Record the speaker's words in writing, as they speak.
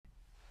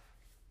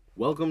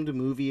Welcome to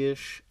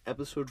Movie-ish,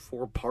 Episode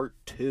 4, Part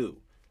 2.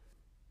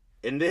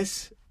 In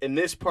this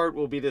part,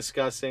 we'll be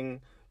discussing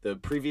the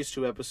previous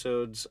two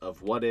episodes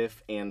of What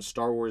If and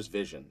Star Wars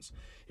Visions.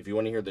 If you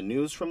want to hear the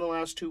news from the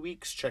last 2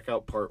 weeks, check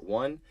out Part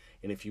 1.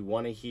 And if you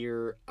want to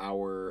hear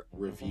our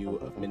review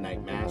of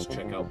Midnight Mass,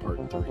 check out Part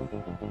 3.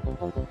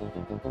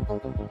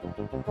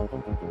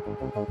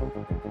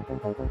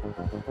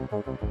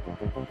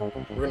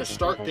 We're going to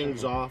start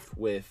things off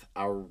with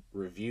our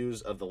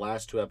reviews of the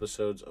last two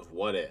episodes of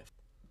What If.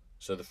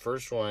 So the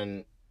first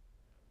one...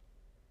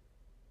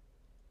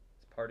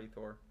 It's Party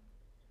Thor.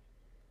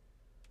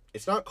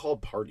 It's not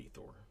called Party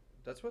Thor.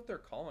 That's what they're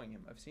calling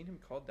him. I've seen him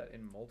called that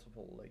in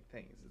multiple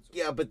things.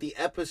 Yeah, but the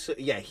episode...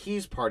 Yeah,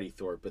 he's Party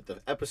Thor, but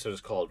the episode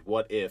is called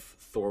What If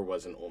Thor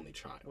Was an Only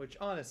Child. Which,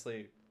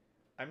 honestly,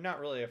 I'm not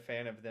really a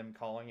fan of them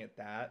calling it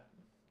that.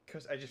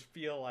 Because I just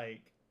feel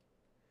like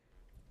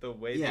the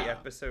way the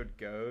episode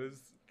goes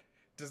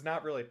does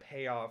not really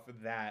pay off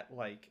that,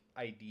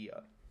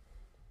 idea.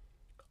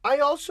 I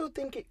also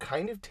think it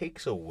kind of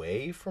takes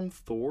away from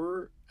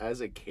Thor as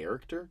a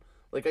character.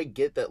 Like, I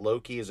get that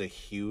Loki is a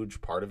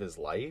huge part of his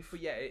life. But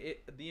yeah,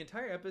 the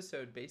entire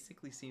episode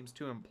basically seems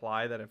to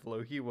imply that if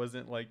Loki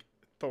wasn't,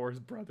 Thor's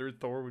brother,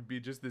 Thor would be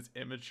just this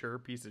immature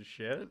piece of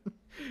shit.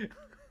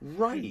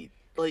 Right.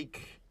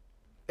 Like,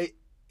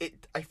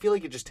 I feel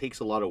like it just takes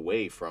a lot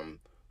away from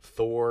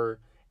Thor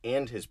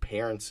and his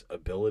parents'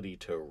 ability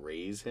to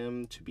raise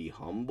him to be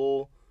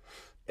humble.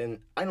 And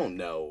I don't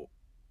know.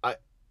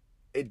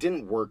 It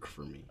didn't work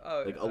for me.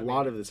 A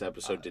lot of this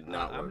episode did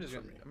not work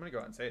for me. I'm going to go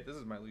out and say it. This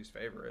is my least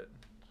favorite.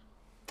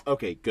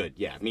 Okay, good.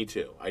 Yeah, me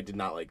too. I did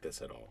not like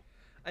this at all.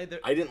 I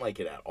didn't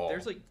like it at all.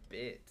 There's,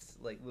 bits,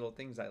 little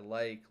things I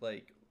like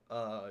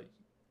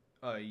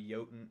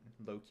Jotun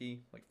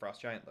Loki,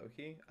 Frost Giant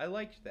Loki. I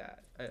liked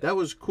that. That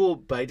was cool,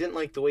 but I didn't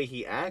like the way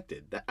he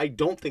acted. I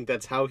don't think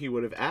that's how he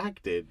would have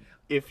acted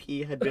if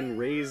he had been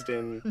raised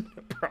in...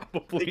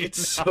 Probably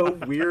It's not. so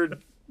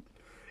weird.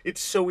 It's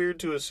so weird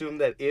to assume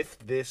that if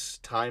this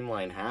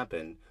timeline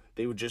happened,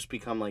 they would just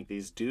become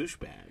these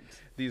douchebags.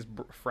 These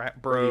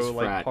frat bro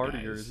frat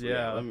partiers, guys.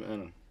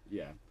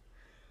 yeah.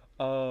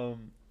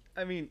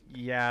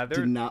 I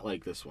did not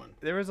like this one.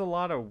 There was a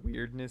lot of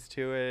weirdness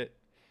to it.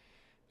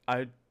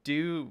 I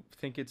do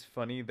think it's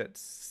funny that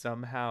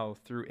somehow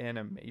through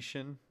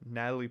animation,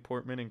 Natalie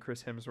Portman and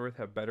Chris Hemsworth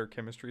have better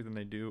chemistry than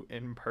they do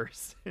in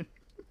person.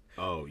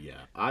 Oh,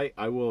 yeah.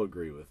 I will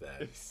agree with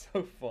that. It's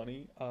so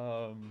funny.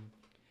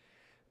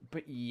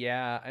 But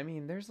yeah,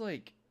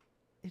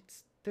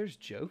 there's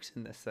jokes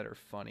in this that are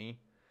funny.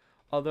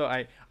 Although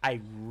I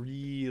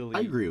agree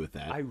with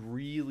that. I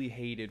really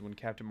hated when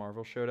Captain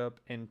Marvel showed up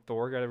and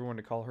Thor got everyone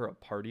to call her a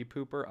party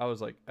pooper. I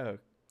was like, oh,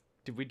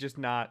 did we just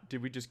land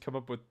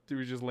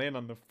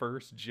on the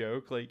first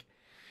joke? It'd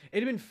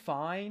have been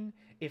fine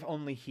if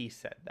only he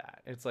said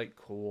that. It's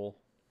cool.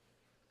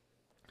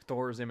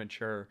 Thor's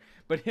immature,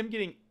 but him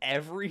getting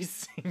every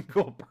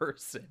single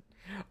person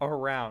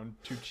around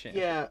to chant.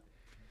 Yeah.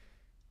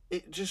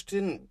 It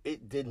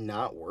did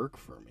not work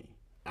for me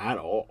at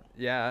all.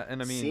 Yeah,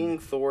 and seeing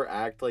Thor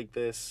act like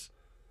this,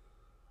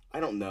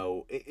 I don't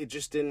know. It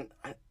just didn't.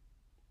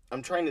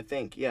 I'm trying to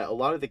think. Yeah, a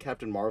lot of the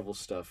Captain Marvel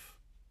stuff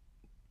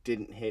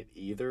didn't hit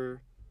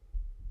either.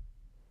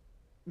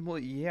 Well,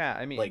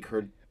 yeah,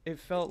 her. It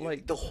felt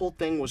like the whole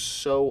thing was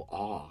so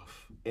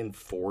off and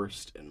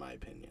forced, in my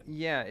opinion.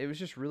 Yeah, it was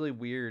just really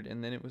weird,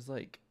 and then it was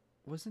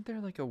wasn't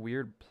there a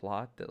weird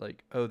plot that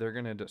they're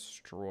gonna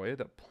destroy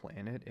the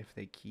planet if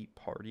they keep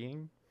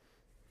partying?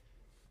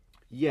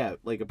 Yeah,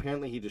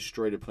 apparently he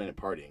destroyed a planet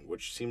partying,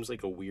 which seems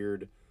like a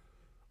weird,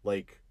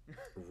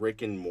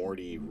 Rick and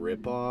Morty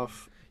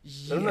ripoff.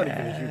 Yes. I'm not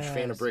even a huge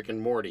fan of Rick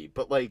and Morty,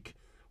 but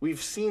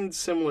we've seen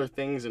similar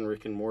things in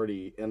Rick and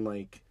Morty, and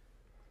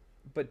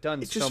but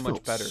done so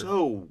much better.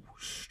 So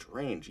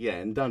strange, yeah,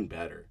 and done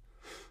better.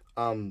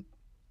 And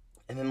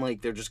then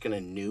they're just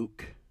gonna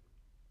nuke.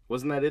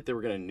 Wasn't that it? They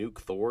were gonna nuke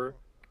Thor.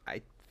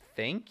 I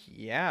think,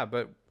 yeah,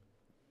 but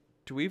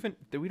we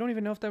don't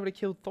even know if that would have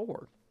killed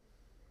Thor.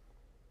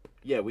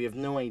 Yeah, we have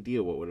no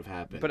idea what would have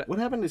happened. But what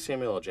happened to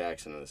Samuel L.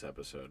 Jackson in this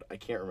episode? I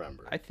can't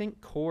remember. I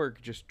think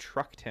Korg just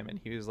trucked him, and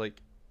he was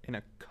in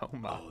a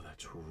coma. Oh,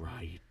 that's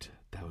right.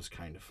 That was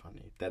kind of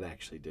funny. That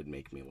actually did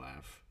make me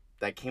laugh.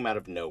 That came out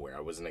of nowhere.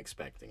 I wasn't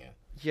expecting it.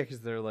 Yeah, because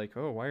they're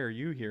oh, why are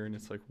you here? And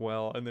it's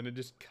well, and then it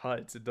just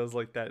cuts. It does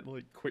that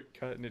quick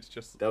cut, and it's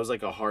just... That was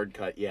a hard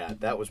cut. Yeah,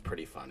 that was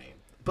pretty funny.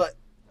 But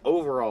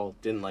overall,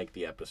 didn't like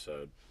the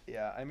episode.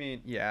 Yeah,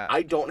 yeah.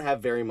 I don't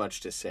have very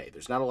much to say.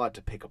 There's not a lot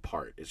to pick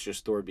apart. It's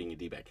just Thor being a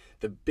D-bag.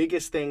 The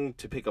biggest thing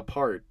to pick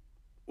apart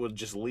will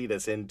just lead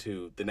us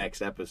into the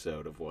next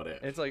episode of What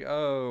If. It's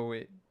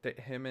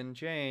him and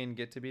Jane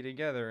get to be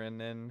together, and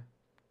then...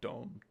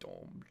 Dom.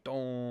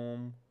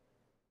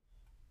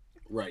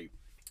 Right.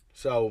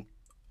 So,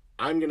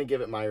 I'm going to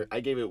give it I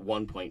gave it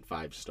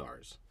 1.5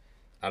 stars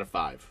out of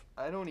 5.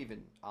 I don't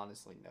even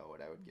honestly know what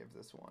I would give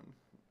this one.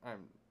 I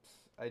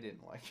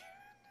didn't like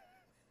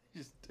it.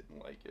 Just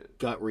didn't like it.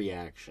 Gut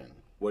reaction.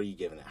 What are you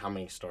giving it? How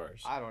many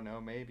stars? I don't know.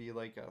 Maybe a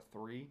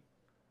 3.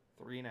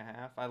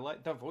 3.5. I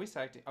like the voice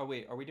acting. Oh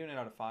wait, are we doing it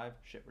out of 5?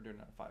 Shit, we're doing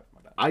it out of 5.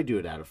 My bad. I do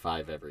it out of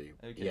 5 every.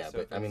 Okay, Yeah, so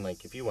but I mean,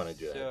 like, if you want to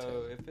do it out of 10.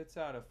 So if it's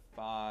out of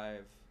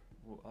 5,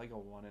 like a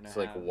 1.5. It's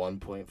like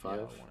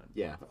 1.5?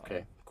 Yeah,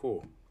 okay,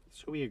 cool.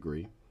 So we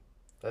agree.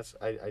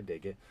 I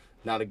dig it.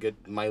 Not a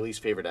good, my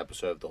least favorite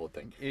episode of the whole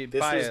thing.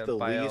 By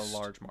a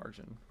large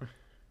margin.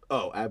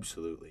 Oh,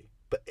 absolutely.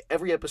 But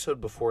every episode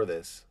before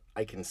this,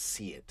 I can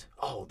see it.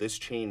 Oh, this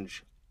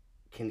change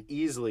can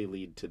easily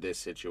lead to this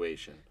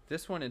situation.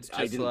 This one, it's just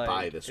I didn't like,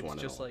 buy this it's one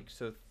at just all. like,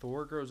 so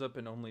Thor grows up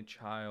an only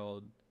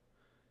child,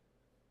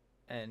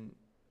 and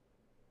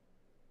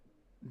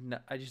no,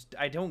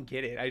 I don't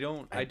get it. I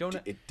don't.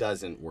 It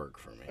doesn't work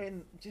for me.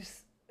 And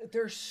just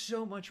there's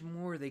so much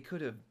more they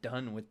could have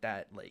done with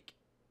that like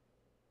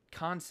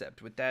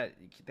concept, with that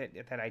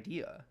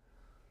idea.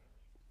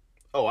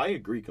 Oh, I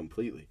agree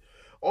completely.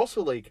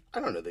 Also, like, I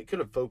don't know, they could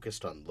have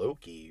focused on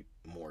Loki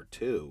more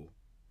too.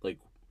 Like,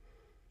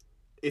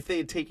 if they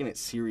had taken it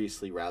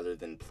seriously rather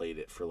than played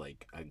it for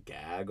like a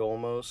gag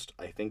almost,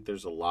 I think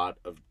there's a lot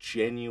of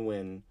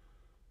genuine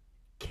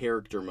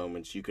character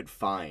moments you could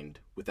find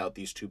without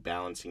these two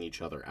balancing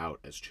each other out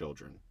as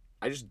children.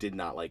 I just did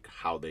not like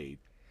how they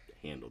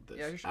handled this.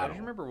 Yeah, I just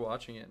remember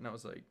watching it and I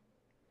was like,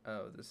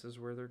 oh, this is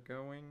where they're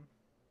going?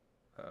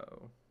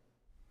 Oh.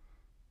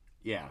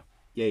 Yeah,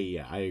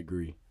 I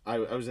agree. I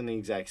was in the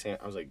exact same,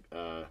 I was like,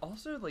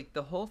 Also, like,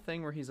 the whole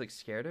thing where he's, like,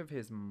 scared of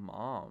his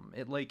mom,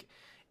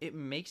 it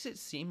makes it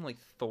seem like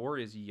Thor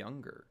is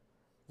younger.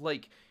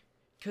 Like,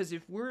 because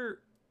if we're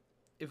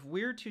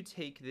to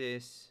take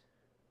this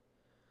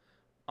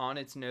on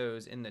its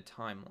nose in the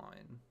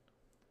timeline,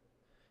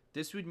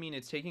 this would mean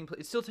it's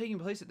still taking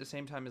place at the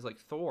same time as, like,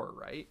 Thor,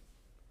 right?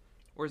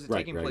 Or is it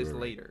taking place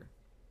later?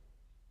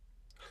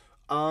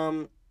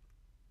 No,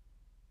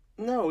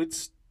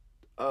 it's,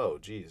 oh,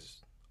 geez.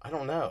 I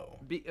don't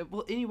know.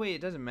 Well, anyway, it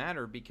doesn't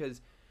matter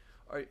because...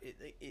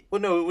 Well,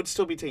 no, it would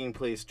still be taking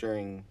place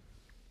during...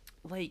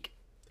 Like...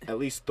 At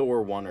least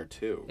Thor 1 or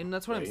 2. And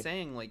that's what I'm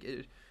saying. Like,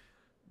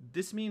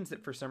 this means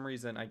that for some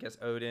reason, I guess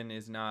Odin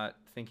is not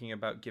thinking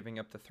about giving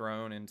up the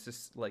throne and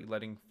just, like,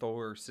 letting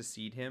Thor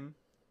succeed him.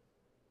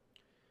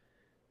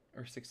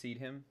 Or succeed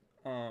him.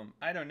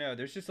 I don't know.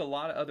 There's just a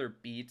lot of other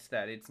beats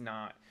that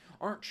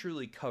aren't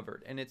truly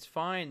covered, and it's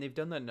fine. They've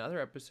done that in other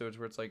episodes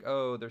where it's like,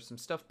 oh, there's some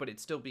stuff, but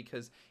it's still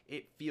because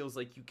it feels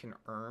like you can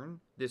earn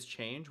this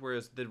change,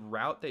 whereas the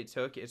route they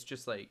took, it's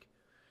just like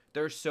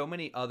there's so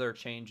many other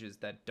changes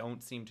that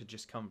don't seem to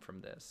just come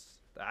from this.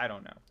 I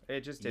don't know.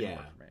 It just didn't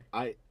work for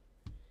me.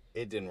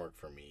 It didn't work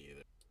for me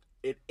either.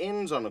 It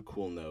ends on a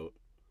cool note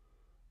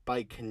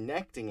by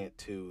connecting it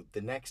to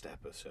the next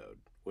episode,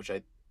 which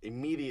I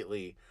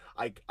immediately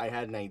I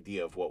had an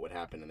idea of what would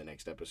happen in the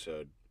next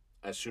episode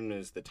as soon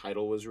as the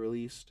title was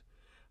released,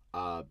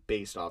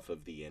 based off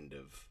of the end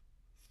of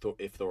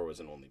if Thor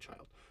was an only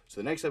child. So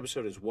the next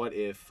episode is What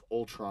If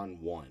Ultron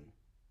Won,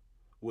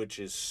 which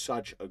is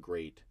such a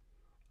great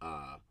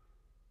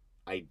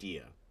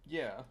idea.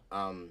 Yeah.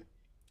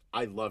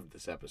 I loved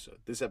this episode.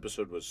 This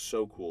episode was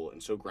so cool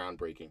and so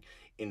groundbreaking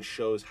and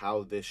shows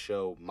how this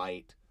show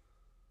might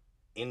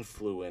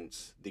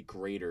influence the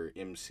greater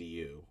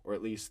MCU, or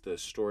at least the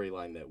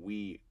storyline that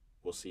we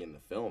will see in the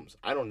films.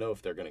 I don't know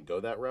if they're going to go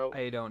that route.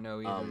 I don't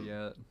know either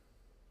yet.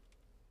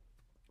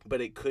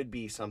 But it could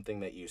be something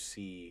that you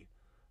see,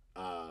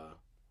 I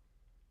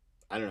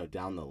don't know,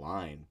 down the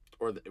line,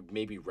 or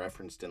maybe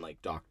referenced in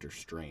like Doctor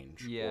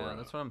Strange. Yeah,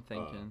 that's what I'm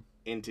thinking.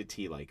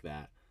 Entity like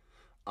that.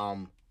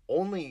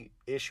 Only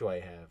issue I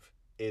have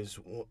is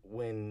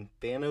when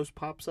Thanos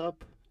pops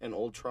up and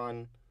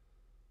Ultron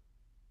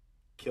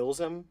kills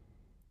him.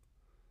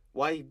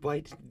 Why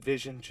did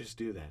Vision just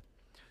do that?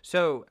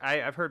 So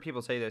I've heard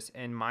people say this,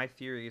 and my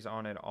theories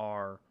on it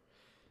are,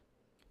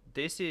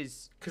 this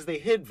is because they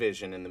hid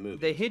Vision in the movie.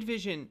 They hid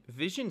Vision.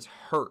 Vision's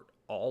hurt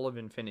all of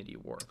Infinity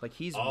War. Like,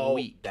 he's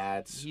weak.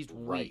 He's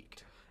right.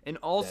 Weak. And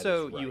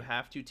also, you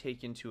have to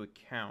take into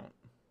account,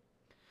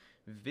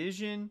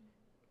 Vision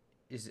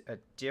is a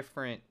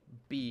different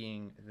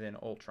being than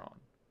Ultron.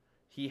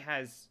 He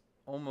has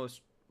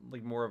almost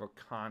like more of a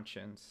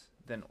conscience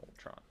than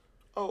Ultron.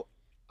 Oh,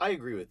 I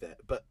agree with that.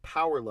 But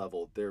power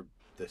level, they're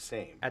the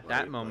same. At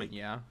that moment,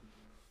 yeah.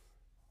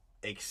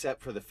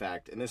 Except for the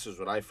fact, and this is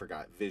what I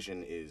forgot,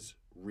 Vision is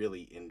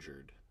really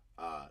injured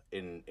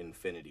in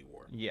Infinity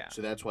War. Yeah.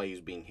 So that's why he's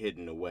being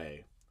hidden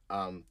away.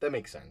 That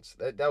makes sense.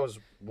 That was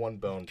one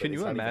bone, but it's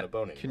not even a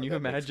bone anymore. Can you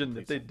imagine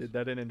that they did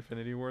that in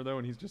Infinity War, though,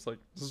 and he's just like,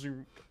 this is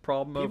your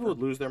problem? People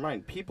would lose their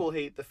mind. People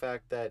hate the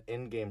fact that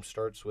Endgame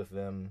starts with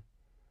them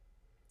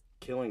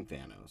killing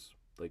Thanos.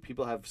 Like,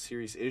 people have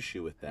serious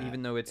issue with that.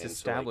 Even though it's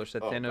established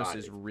that Thanos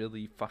is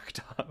really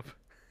fucked up.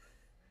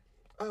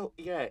 Oh,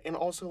 yeah, and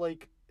also,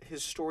 like,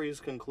 his story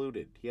is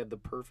concluded. He had the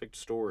perfect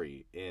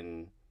story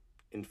in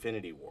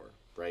Infinity War,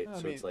 right?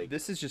 I mean, it's like,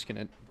 this is just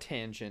going to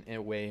tangent in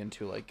a way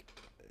into, like,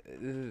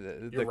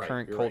 the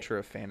current culture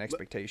of fan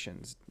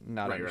expectations.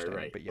 Not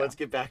understanding, but yeah. Let's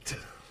get back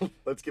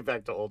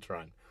to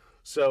Ultron.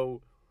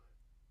 So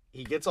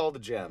he gets all the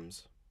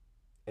gems,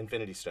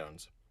 Infinity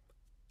Stones.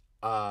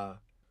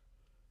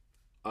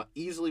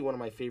 Easily one of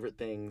my favorite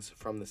things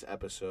from this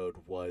episode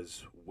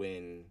was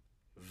when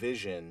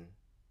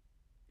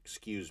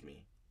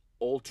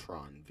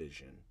Ultron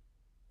Vision.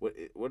 What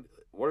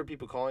are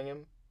people calling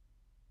him?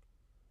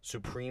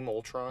 Supreme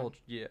Ultron?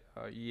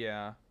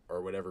 Yeah.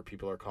 Or whatever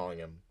people are calling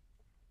him,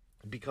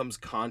 becomes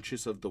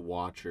conscious of the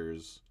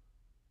Watcher's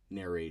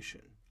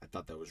narration. I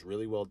thought that was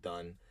really well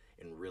done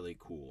and really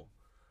cool.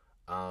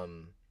 I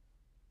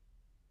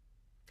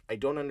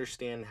don't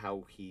understand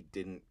how he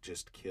didn't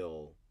just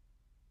kill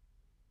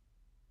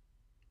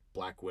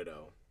Black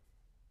Widow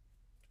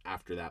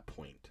after that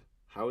point.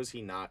 How is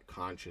he not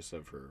conscious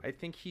of her? I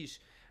think he's...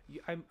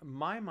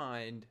 my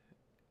mind,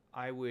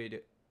 I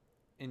would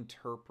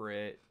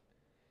interpret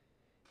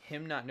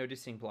him not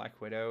noticing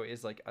Black Widow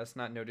is like us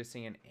not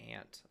noticing an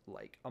ant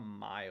like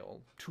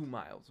 2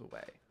 miles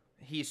away.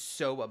 He's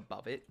so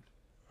above it.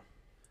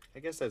 I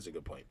guess that's a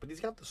good point. But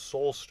he's got the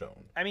Soul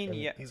Stone. I mean,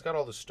 yeah. He's got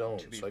all the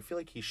stones, so I feel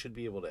like he should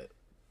be able to...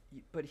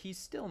 But he's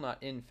still not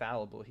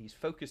infallible. He's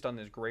focused on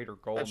this greater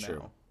goal That's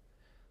now.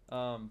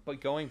 True. But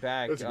going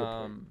back,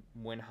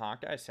 when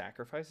Hawkeye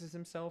sacrifices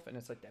himself, and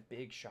it's like that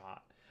big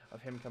shot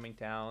of him coming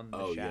down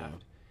the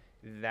shaft,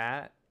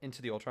 that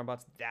into the Ultron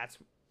bots, that's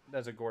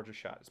a gorgeous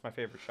shot. It's my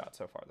favorite shot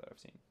so far that I've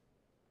seen.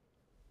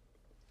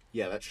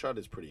 Yeah, that shot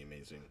is pretty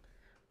amazing.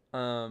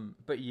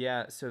 But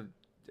yeah, so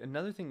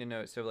another thing to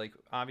note, so like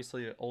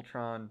obviously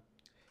Ultron,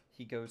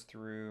 he goes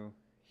through,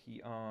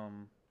 he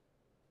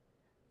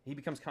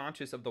becomes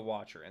conscious of the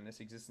Watcher and this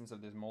existence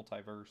of this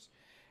multiverse.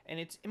 And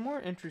it's more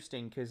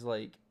interesting because,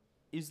 like,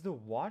 is the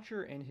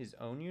Watcher in his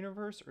own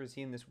universe, or is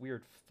he in this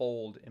weird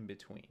fold in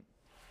between?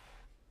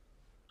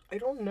 I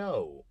don't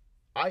know.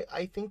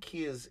 I think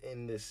he is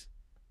in this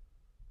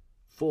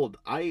fold.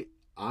 I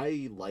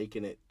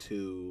liken it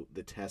to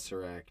the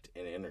Tesseract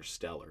and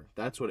Interstellar.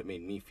 That's what it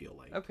made me feel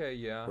like. Okay,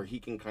 yeah. Where he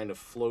can kind of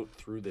float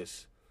through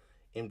this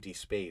empty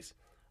space.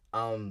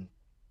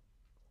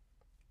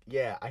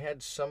 Yeah, I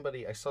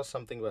saw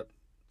something about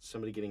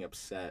somebody getting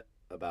upset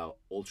about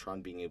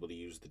Ultron being able to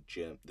use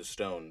the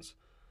stones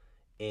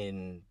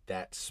in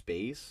that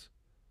space,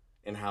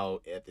 and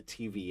how at the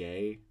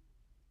TVA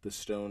the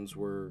stones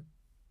were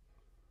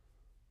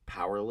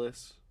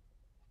powerless,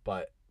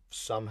 but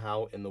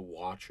somehow in the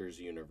Watcher's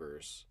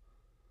universe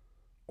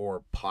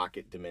or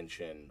pocket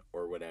dimension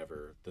or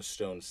whatever, the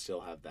stones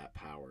still have that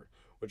power,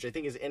 which I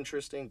think is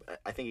interesting.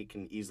 I think it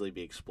can easily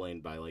be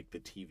explained by like the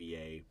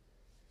TVA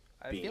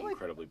being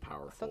incredibly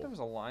powerful. I thought there was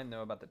a line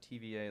though about the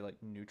TVA like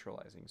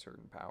neutralizing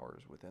certain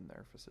powers within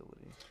their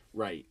facility.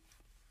 Right.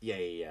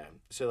 Yeah.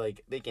 So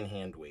like they can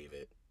hand wave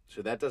it.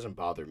 So that doesn't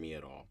bother me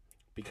at all,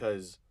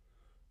 because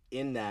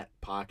in that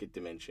pocket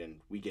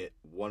dimension we get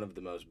one of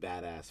the most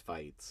badass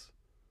fights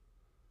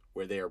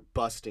where they are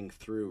busting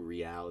through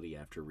reality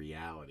after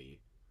reality,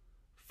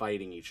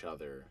 fighting each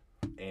other,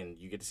 and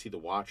you get to see the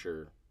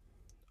Watcher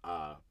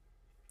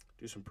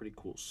do some pretty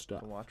cool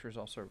stuff. The Watcher's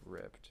also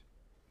ripped.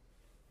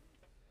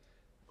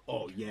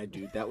 Oh, yeah,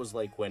 dude. That was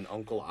like when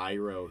Uncle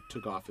Iroh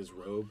took off his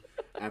robe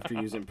after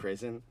he was in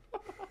prison.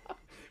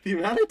 The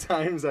amount of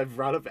times I've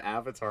brought up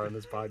Avatar in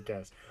this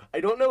podcast, I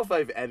don't know if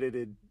I've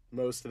edited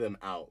most of them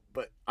out,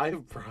 but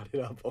I've brought it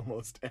up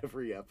almost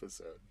every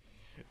episode.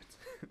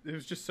 It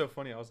was just so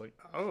funny. I was like,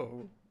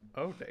 oh,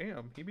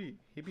 damn. He be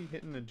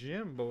hitting the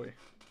gym, boy.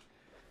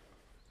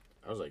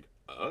 I was like,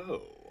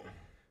 oh.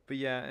 But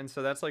yeah, and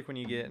so that's like when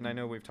you get, and I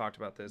know we've talked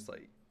about this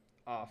like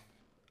off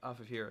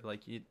of here,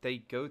 like they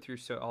go through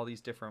all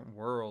these different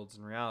worlds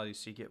and realities,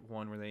 so you get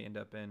one where they end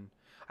up in,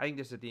 I think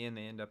this at the end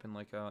they end up in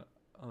like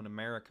Own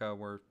America,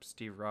 where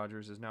Steve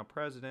Rogers is now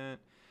president.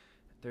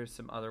 There's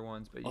some other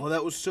ones, but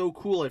that was so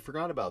cool. I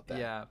forgot about that.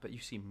 Yeah, but you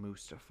see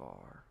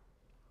Mustafar.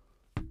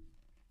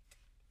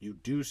 You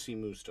do see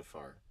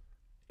Mustafar,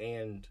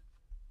 and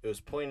it was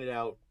pointed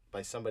out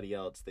by somebody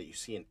else that you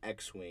see an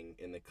X-Wing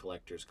in the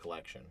Collector's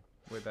Collection.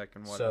 Way back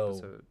in what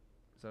episode?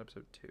 Is that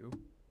episode 2? Or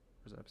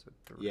is that episode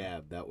 3? Yeah,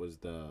 that was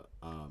the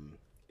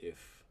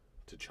if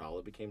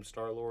T'Challa became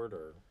Star-Lord,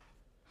 or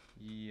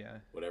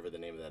whatever the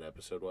name of that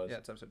episode was. Yeah,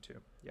 it's episode 2.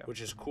 Yeah, which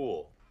is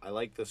cool. I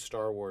like the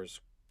Star Wars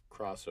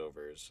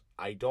crossovers.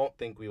 I don't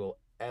think we will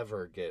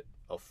ever get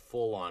a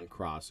full-on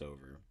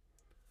crossover.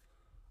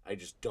 I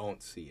just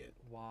don't see it.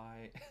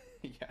 Why?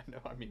 Yeah, no,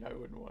 I mean, I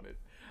wouldn't want it.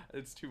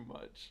 It's too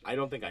much. I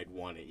don't think I'd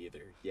want it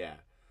either. Yeah.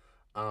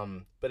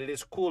 But it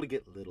is cool to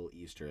get little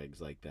Easter eggs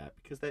like that,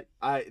 because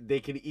they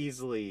could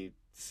easily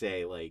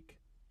say like,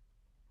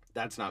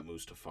 that's not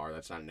Mustafar,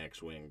 that's not an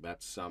X-Wing,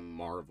 that's some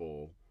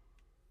Marvel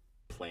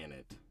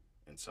planet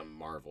and some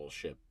Marvel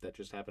ship that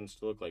just happens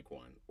to look like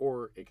one.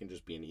 Or it can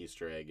just be an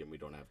Easter egg and we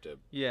don't have to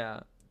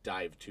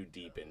dive too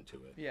deep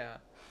into it. Yeah.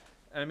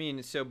 I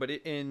mean, but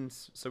it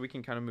ends, so we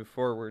can kind of move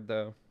forward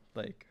though,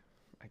 like,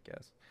 I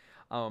guess.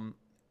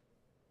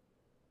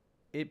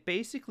 It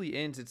basically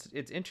ends,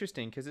 it's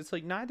interesting because it's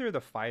like neither of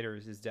the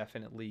fighters is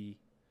definitely,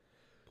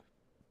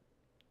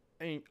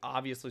 I mean,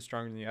 obviously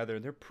stronger than the other.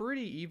 They're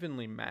pretty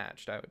evenly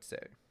matched, I would say.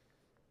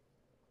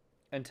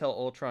 Until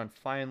Ultron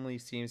finally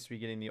seems to be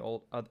getting the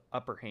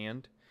upper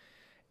hand,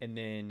 and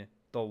then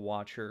the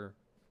Watcher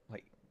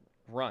like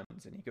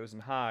runs and he goes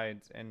and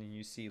hides, and then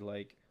you see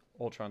like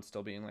Ultron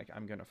still being like,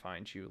 I'm gonna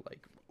find you,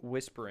 like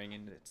whispering,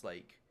 and it's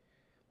like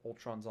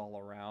Ultron's all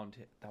around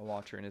the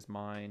Watcher in his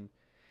mind.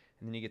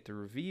 And then you get the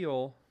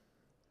reveal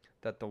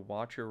that the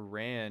Watcher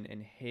ran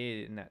and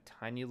hid in that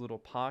tiny little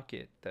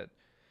pocket that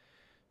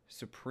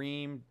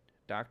Supreme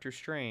Doctor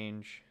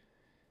Strange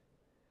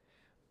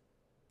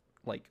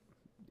like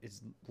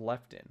is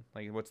left in,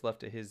 like what's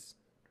left of his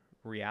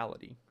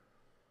reality.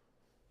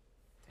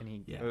 And he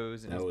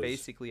goes and is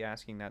basically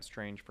asking that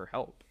Strange for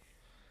help.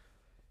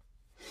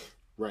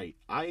 Right.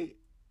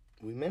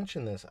 We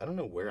mentioned this. I don't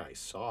know where I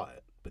saw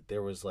it, but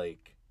there was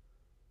like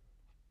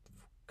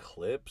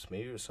clips.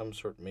 Maybe it was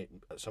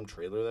some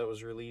trailer that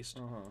was released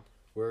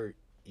where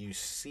you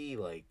see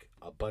like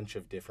a bunch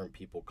of different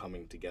people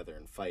coming together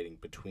and fighting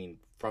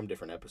from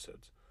different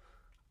episodes.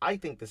 I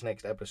think this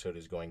next episode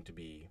is going to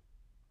be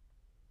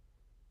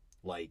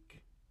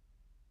like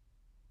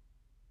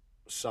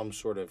some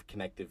sort of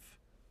connective.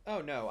 Oh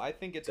no, I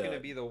think it's going to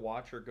be the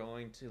Watcher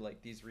going to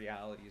like these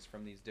realities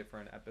from these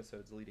different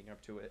episodes leading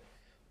up to it,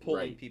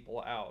 pulling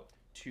people out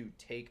to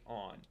take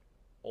on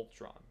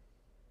Ultron.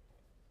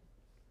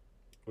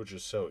 Which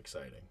is so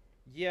exciting.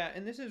 Yeah,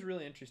 and this is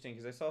really interesting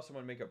because I saw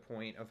someone make a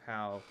point of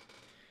how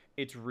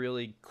it's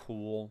really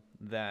cool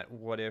that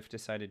What If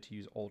decided to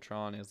use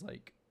Ultron as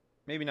like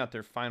maybe not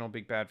their final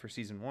big bad for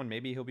season 1.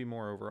 Maybe he'll be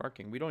more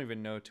overarching. We don't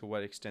even know to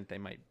what extent they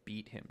might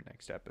beat him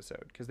next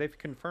episode because they've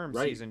confirmed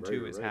season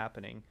 2 is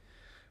happening.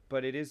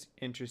 But it is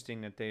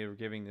interesting that they are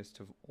giving this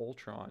to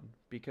Ultron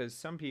because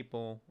some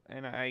people,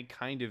 and I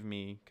kind of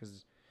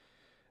because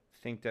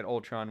think that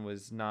Ultron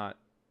was not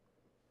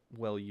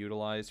well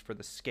utilized for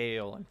the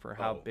scale and for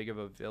how big of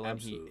a villain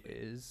he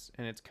is.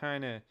 And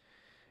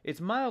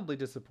it's mildly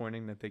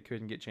disappointing that they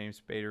couldn't get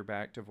James Spader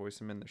back to voice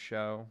him in the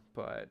show,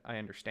 but I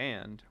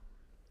understand.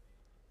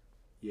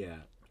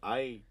 Yeah,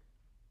 I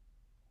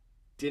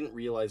didn't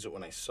realize it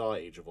when I saw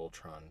Age of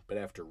Ultron, but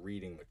after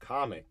reading the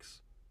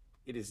comics,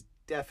 it is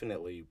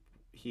definitely,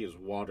 he is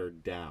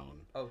watered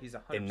down. Oh, he's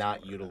 100% and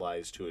not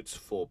utilized to its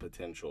full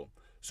potential.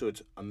 So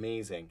it's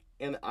amazing.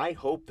 And I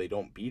hope they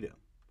don't beat him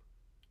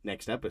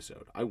next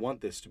episode. I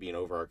want this to be an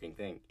overarching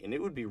thing. And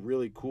it would be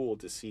really cool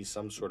to see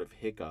some sort of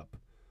hiccup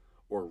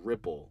or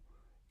ripple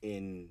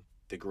in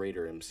the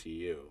greater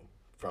MCU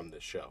from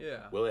this show.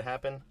 Yeah. Will it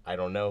happen? I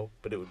don't know.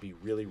 But it would be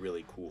really,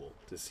 really cool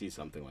to see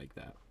something like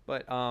that.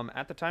 But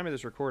at the time of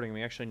this recording,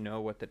 we actually know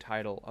what the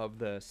title of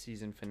the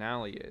season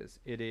finale is.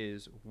 It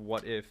is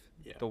What If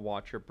the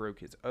Watcher Broke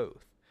His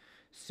Oath.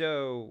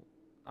 So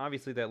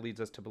obviously that leads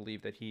us to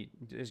believe that he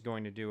is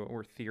going to do it.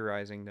 We're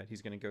theorizing that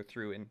he's going to go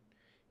through and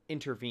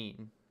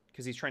intervene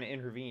because he's trying to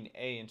intervene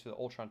into the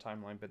Ultron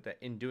timeline, but that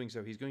in doing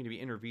so, he's going to be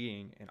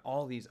intervening in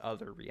all these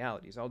other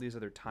realities, all these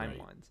other timelines.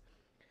 Right.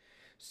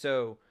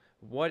 So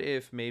what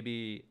if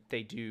maybe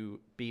they do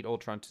beat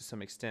Ultron to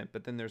some extent,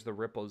 but then there's the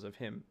ripples of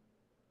him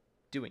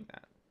doing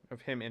that,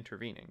 of him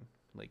intervening?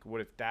 Like,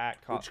 what if that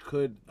which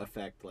could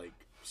affect like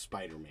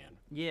Spider-Man?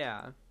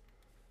 Yeah,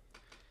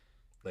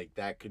 like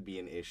that could be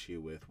an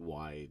issue with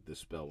why the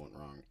spell went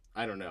wrong.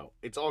 I don't know.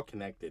 It's all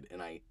connected,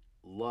 and I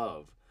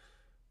love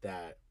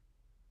that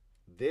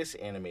this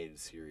animated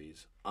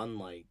series,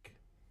 unlike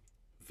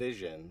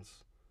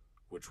Visions,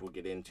 which we'll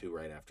get into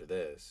right after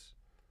this,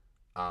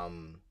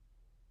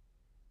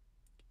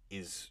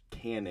 is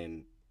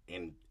canon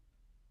and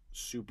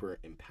super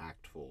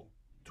impactful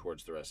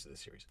towards the rest of the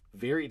series.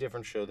 Very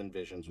different show than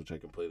Visions, which I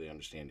completely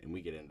understand, and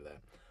we get into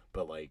that.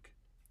 But like,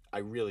 I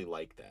really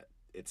like that.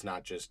 It's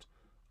not just,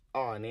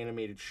 an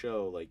animated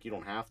show, like you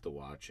don't have to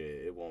watch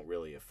it. It won't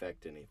really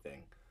affect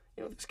anything.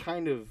 You know, this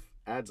kind of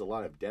adds a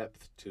lot of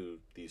depth to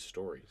these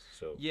stories.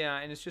 So yeah,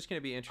 and it's just going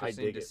to be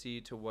interesting to see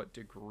to what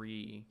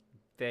degree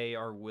they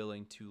are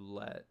willing to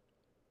let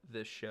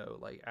this show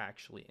like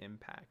actually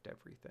impact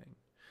everything.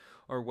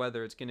 Or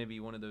whether it's going to be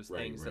one of those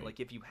things that,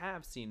 like, if you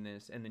have seen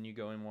this and then you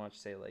go and watch,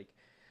 say, like,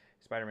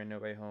 Spider-Man No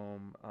Way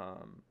Home,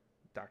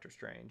 Doctor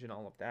Strange, and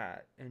all of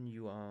that, and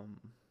you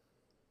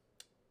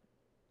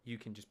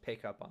can just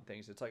pick up on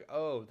things. It's like,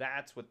 oh,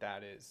 that's what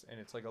that is. And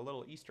it's like a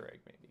little Easter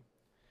egg, maybe.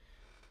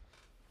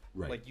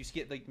 Right. Like, you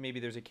get, like, maybe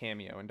there's a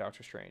cameo in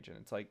Doctor Strange, and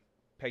it's like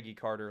Peggy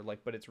Carter,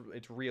 like, but it's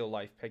real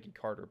life Peggy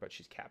Carter, but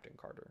she's Captain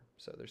Carter.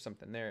 So there's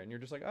something there, and you're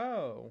just like,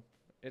 oh,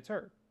 it's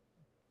her.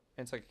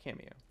 And it's like a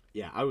cameo.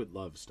 Yeah, I would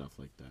love stuff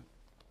like that.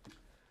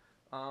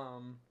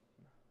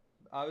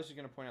 I was just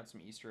going to point out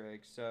some Easter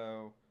eggs.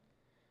 So,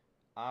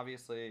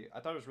 obviously, I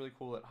thought it was really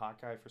cool that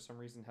Hawkeye, for some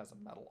reason, has a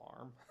metal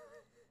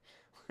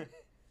arm.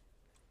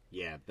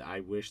 Yeah, I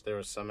wish there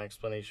was some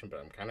explanation,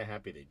 but I'm kind of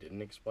happy they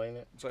didn't explain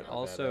it. But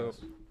also,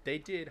 they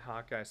did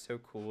Hawkeye so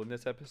cool in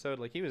this episode.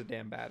 Like, he was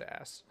damn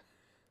badass.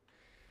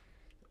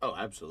 Oh,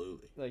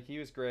 absolutely. Like, he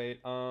was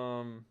great.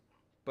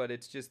 But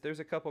it's just, there's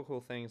a couple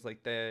cool things.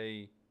 Like,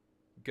 they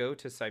go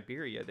to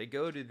Siberia. They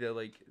go to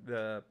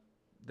the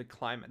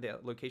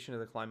location of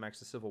the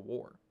climax of Civil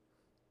War.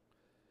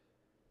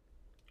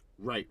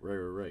 Right.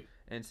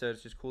 And so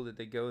it's just cool that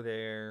they go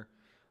there.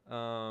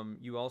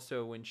 You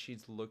also, when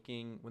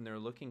they're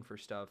looking for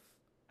stuff,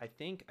 I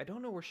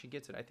don't know where she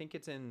gets it. I think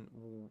it's in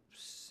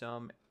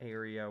some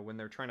area when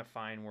they're trying to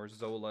find where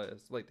Zola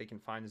is. Like, they can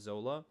find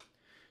Zola.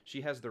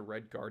 She has the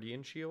Red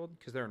Guardian shield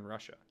because they're in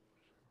Russia.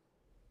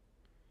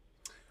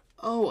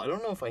 Oh, I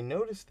don't know if I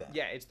noticed that.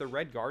 Yeah, it's the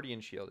Red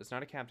Guardian shield. It's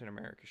not a Captain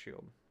America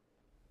shield.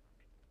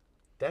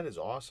 That is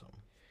awesome.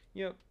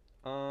 Yep.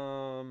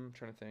 Trying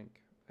to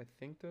think. I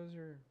think those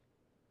are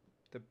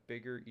the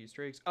bigger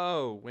Easter eggs.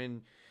 Oh,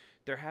 when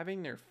they're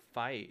having their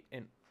fight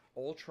and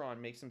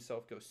Ultron makes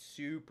himself go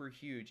super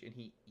huge and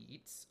he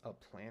eats a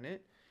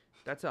planet.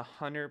 That's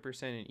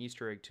 100% an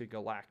Easter egg to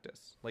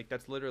Galactus. Like,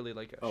 that's literally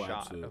like a shot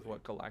absolutely. of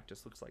what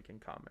Galactus looks like in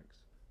comics.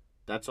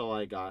 That's all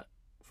I got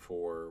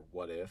for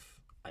What If.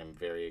 I'm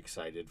very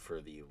excited for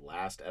the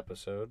last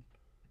episode,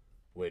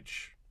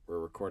 which we're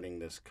recording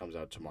this comes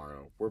out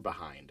tomorrow. We're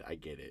behind. I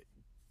get it.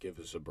 Give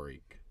us a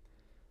break.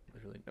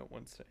 Literally no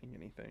one's saying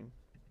anything.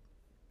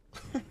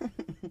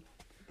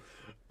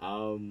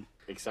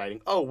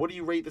 Exciting. Oh, what do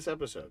you rate this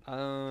episode? I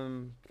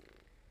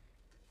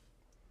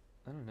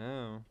don't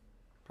know.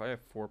 Probably a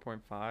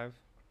 4.5.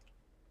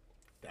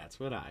 That's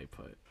what I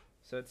put.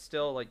 So it's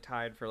still like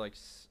tied for like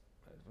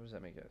what does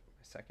that make it?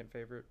 My second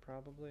favorite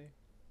probably.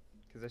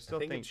 Because I still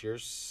think it's your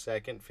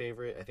second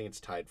favorite. I think it's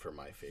tied for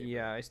my favorite.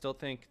 Yeah, I still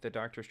think the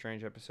Doctor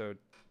Strange episode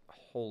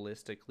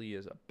holistically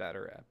is a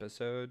better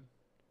episode.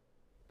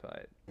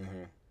 But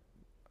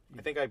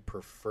I think I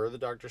prefer the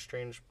Doctor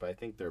Strange, but I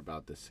think they're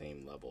about the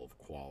same level of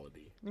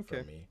quality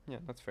for me. Yeah,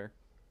 that's fair.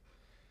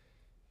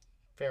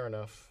 Fair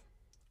enough.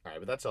 All right,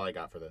 but that's all I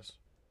got for this.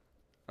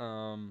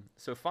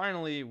 So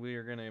finally, we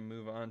are gonna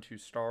move on to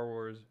Star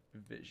Wars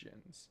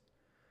Visions.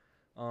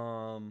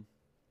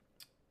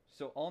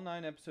 So all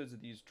 9 episodes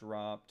of these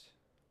dropped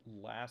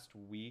last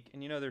week,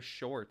 and they're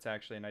shorts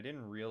actually, and I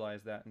didn't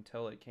realize that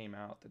until it came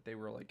out that they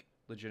were like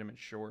legitimate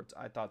shorts.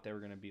 I thought they were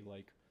gonna be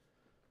like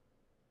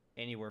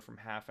anywhere from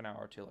half an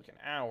hour to like an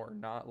hour,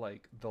 not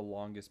like the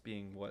longest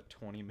being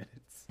 20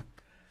 minutes.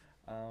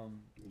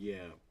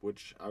 Yeah,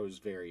 which I was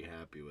very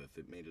happy with.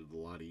 It made it a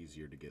lot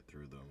easier to get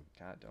through them.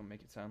 God, don't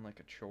make it sound like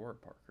a chore,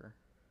 Parker.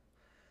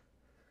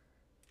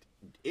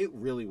 It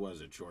really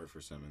was a chore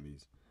for some of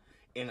these.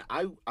 And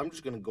I'm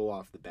just going to go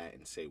off the bat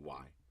and say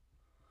why.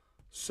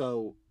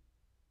 So,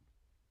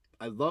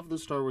 I love the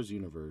Star Wars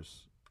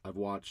universe. I've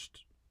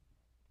watched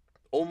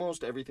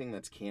almost everything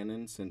that's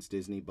canon since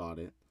Disney bought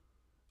it.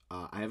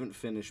 I haven't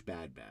finished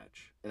Bad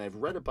Batch. And I've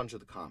read a bunch of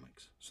the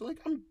comics. So,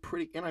 I'm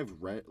pretty... And I've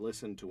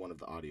listened to one of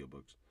the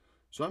audiobooks.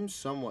 So, I'm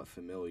somewhat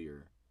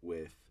familiar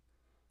with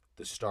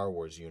the Star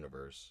Wars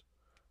universe.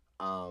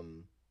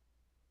 So,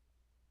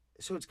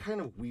 it's kind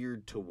of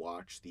weird to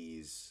watch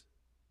these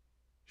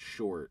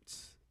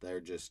shorts that are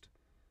just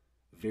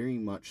very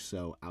much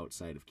so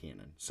outside of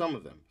canon. Some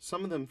of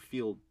them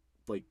feel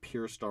like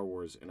pure Star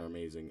Wars and are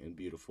amazing and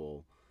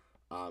beautiful,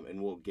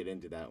 and we'll get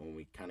into that when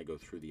we kind of go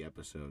through the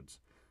episodes.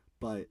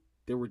 But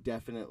there were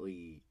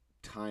definitely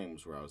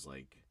times where I was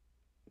like,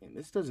 man,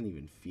 this doesn't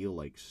even feel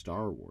like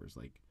Star Wars.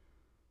 Like,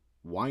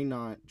 why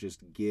not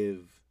just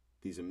give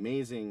these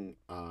amazing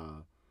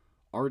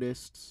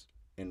artists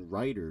and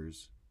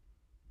writers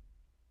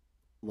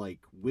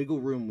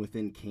wiggle room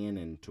within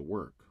canon to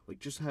work?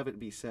 Just have it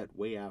be set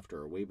way after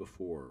or way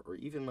before, or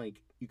even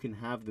you can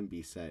have them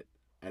be set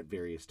at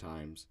various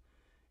times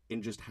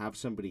and just have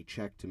somebody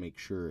check to make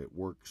sure it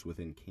works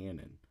within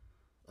canon.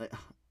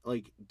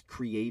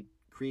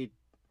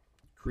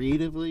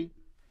 Creatively.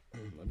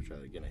 Let me try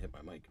that again. I hit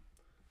my mic.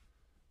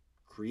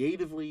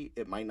 Creatively,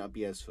 it might not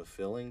be as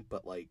fulfilling,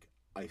 but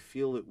I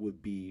feel it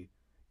would be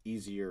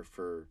easier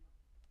for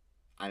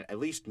at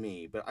least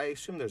me, but I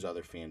assume there's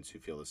other fans who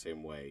feel the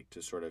same way,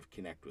 to sort of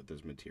connect with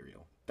this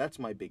material. That's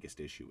my biggest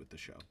issue with the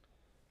show.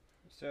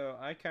 So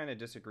I kind of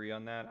disagree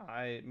on that.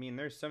 I mean,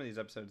 there's some of these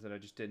episodes that I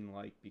just didn't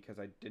like because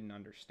I didn't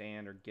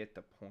understand or get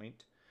the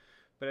point.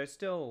 But I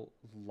still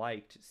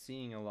liked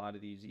seeing a lot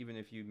of these, even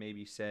if you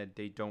maybe said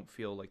they don't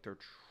feel like they're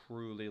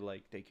truly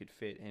they could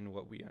fit in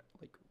what we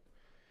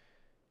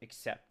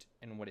accept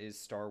in what is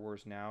Star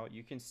Wars now.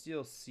 You can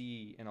still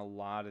see in a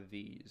lot of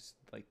these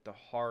the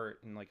heart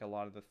and a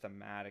lot of the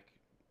thematic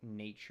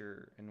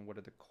nature and what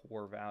are the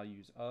core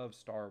values of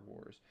Star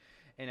Wars.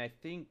 And I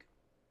think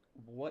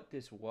what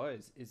this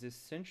was is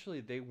essentially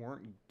they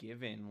weren't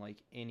given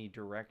any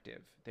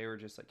directive. They were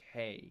just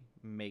hey,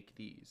 make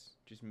these.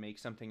 Just make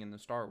something in the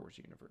Star Wars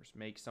universe.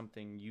 Make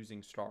something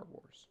using Star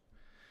Wars.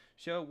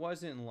 So it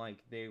wasn't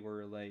they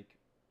were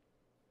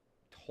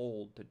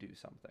told to do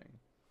something.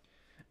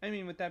 I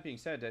mean, with that being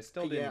said, I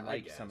still didn't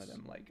like some of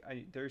them.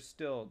 There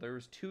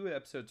was 2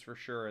 episodes for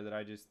sure that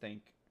I just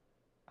think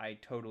I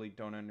totally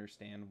don't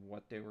understand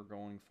what they were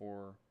going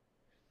for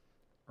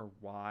or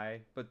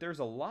why. But there's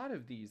a lot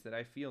of these that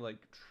I feel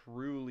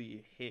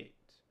truly hit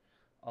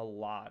a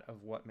lot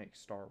of what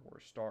makes Star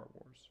Wars Star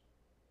Wars.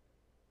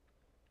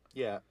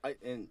 Yeah, I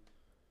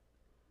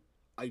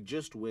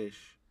just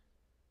wish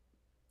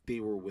they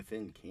were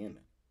within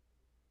canon.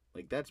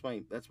 That's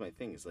my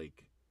thing. Is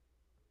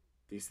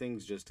these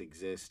things just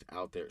exist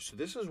out there. So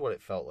this is what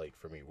it felt like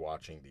for me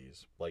watching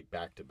these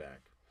back to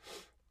back.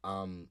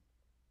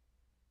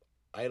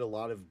 I had a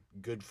lot of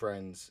good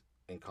friends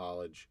in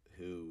college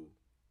who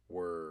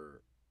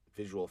were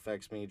visual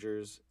effects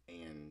majors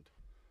and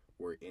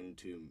were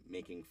into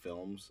making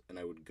films, and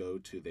I would go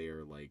to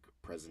their like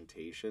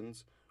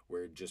presentations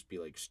where it'd just be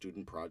like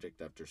student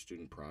project after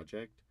student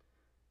project,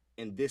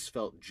 and this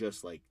felt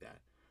just like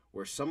that.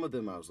 Where some of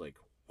them I was like,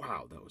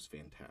 wow, that was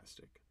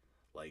fantastic,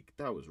 like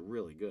that was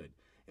really good,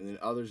 and then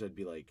others I'd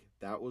be like,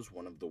 that was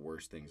one of the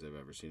worst things I've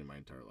ever seen in my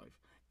entire life.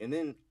 And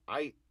then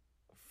I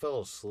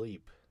fell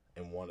asleep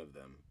in one of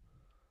them.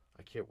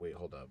 I can't wait.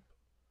 Hold up.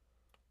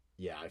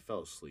 Yeah, I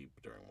fell asleep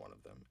during one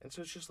of them, and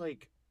so it's just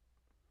like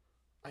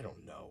I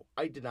don't know.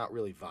 I did not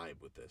really vibe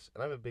with this.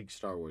 And I'm a big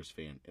Star Wars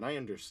fan, and I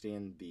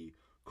understand the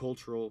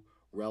cultural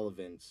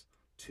relevance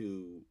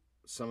to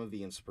some of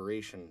the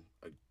inspiration,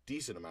 a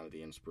decent amount of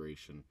the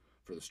inspiration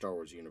for the Star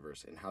Wars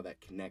universe and how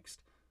that connects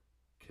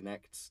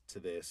to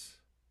this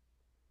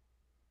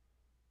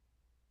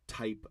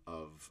type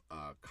of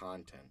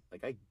content.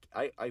 Like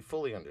I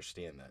fully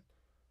understand that.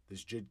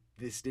 This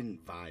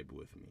didn't vibe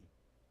with me.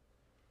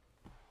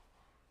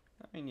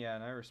 I mean, yeah,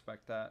 and I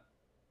respect that.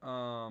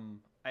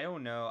 I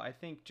don't know. I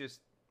think just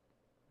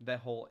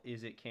that whole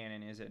is it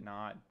canon, is it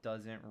not,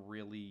 doesn't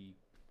really.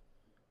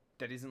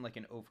 That isn't like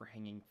an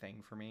overhanging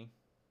thing for me.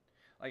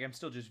 Like, I'm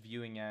still just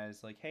viewing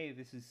as, like, hey,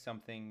 this is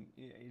something.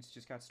 It's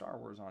just got Star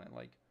Wars on it.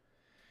 Like,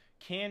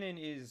 canon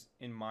is,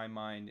 in my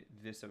mind,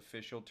 this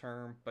official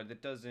term, but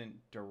it doesn't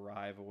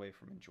derive away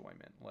from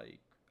enjoyment. Like,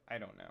 I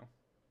don't know.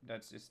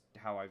 That's just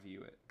how I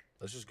view it.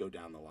 Let's just go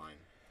down the line.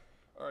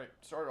 All right,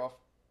 start off.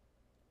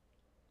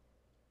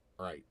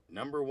 All right,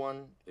 number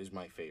 1 is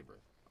my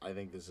favorite. I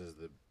think this is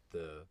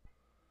the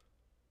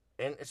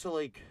and so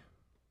like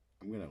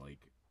I'm gonna like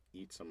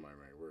eat some of my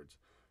words.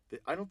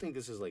 I don't think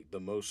this is like the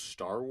most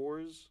Star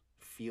Wars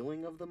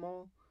feeling of them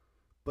all,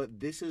 but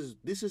this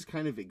is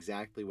kind of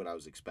exactly what I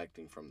was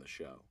expecting from the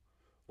show,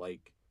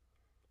 like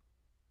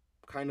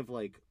kind of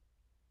like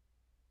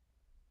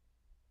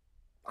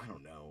I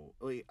don't know,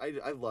 like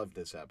I loved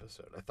this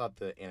episode. I thought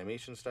the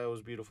animation style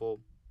was beautiful.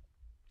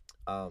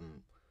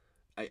 Um,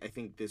 I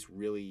think this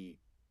really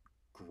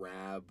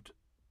grabbed,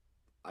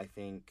 I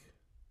think,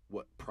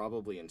 what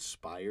probably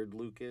inspired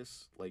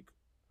Lucas, like,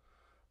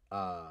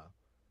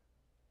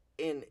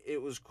 and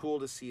it was cool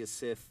to see a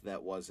Sith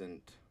that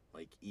wasn't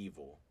like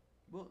evil.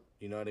 Well,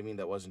 You know what I mean?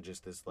 That wasn't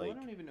just this like. I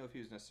don't even know if he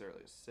was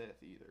necessarily a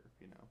Sith either.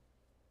 You know.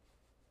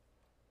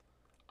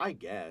 I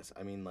guess.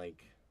 I mean,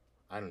 like,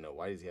 I don't know.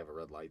 Why does he have a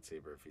red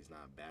lightsaber if he's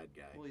not a bad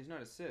guy? Well, he's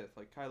not a Sith.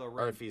 Like Kylo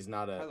Ren. Or if he's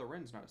not a. Kylo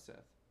Ren's not a Sith.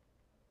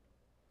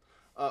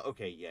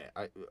 Okay,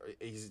 yeah.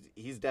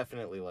 He's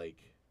definitely like.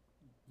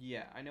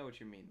 Yeah, I know what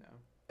you mean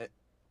though.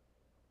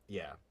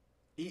 Yeah.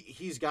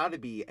 He's got to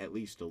be at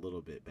least a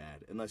little bit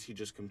bad, unless he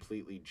just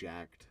completely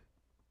jacked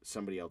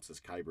somebody else's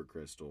kyber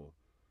crystal.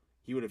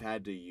 He would have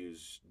had to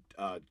use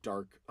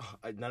dark.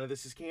 None of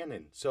this is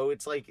canon, so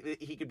it's like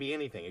he could be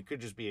anything. It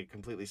could just be a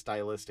completely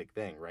stylistic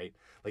thing, right?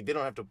 Like they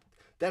don't have to.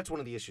 That's one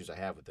of the issues I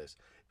have with this.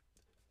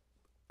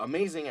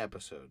 Amazing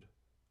episode,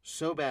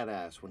 so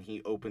badass when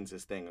he opens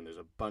his thing and there's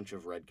a bunch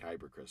of red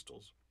kyber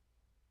crystals.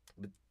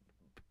 But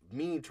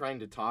me trying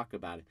to talk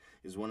about it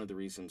is one of the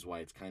reasons why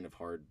it's kind of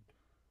hard.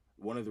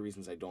 One of the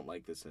reasons I don't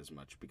like this as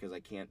much, because I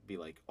can't be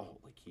like, oh,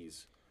 like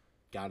he's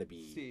got to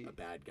be a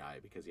bad guy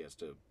because he has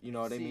to, you know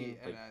what I mean?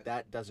 Like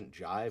that doesn't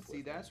jive with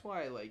me. That's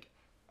why, like,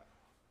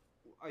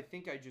 I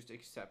think I just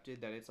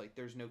accepted that it's like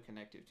there's no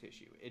connective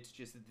tissue. It's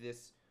just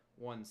this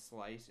one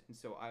slice, and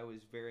so I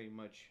was very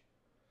much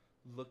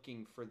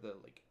looking for the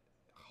like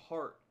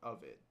heart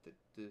of it,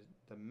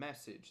 the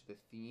message, the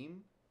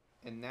theme,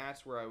 and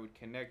that's where I would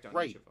connect on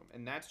each of them.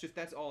 And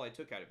that's all I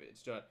took out of it.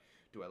 It's just,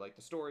 do I like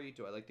the story?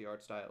 Do I like the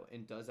art style?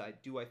 And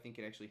do I think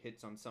it actually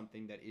hits on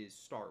something that is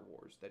Star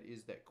Wars, that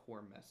is that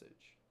core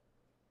message?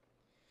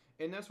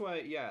 And that's why,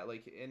 yeah,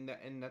 like, and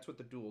that's what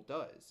the duel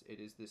does. It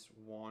is this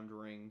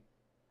wandering.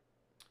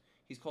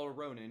 He's called a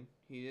Ronin.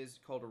 He is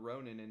called a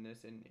Ronin in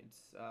this, and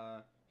it's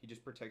he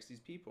just protects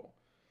these people.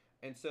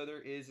 And so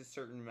there is a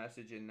certain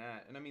message in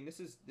that. And I mean, this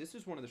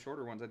is one of the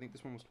shorter ones. I think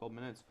this one was 12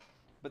 minutes,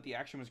 but the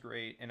action was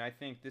great, and I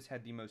think this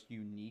had the most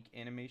unique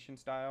animation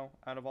style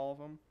out of all of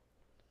them.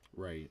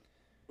 Right.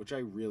 Which I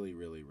really,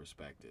 really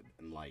respected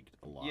and liked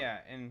a lot. Yeah,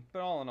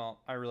 but all in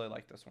all, I really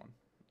like this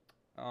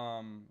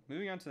one.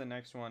 Moving on to the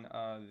next one.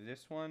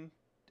 This one,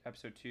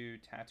 episode 2,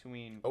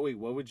 Tatooine. Oh wait,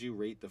 what would you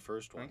rate the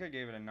first one? I think I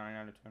gave it a 9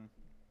 out of 10.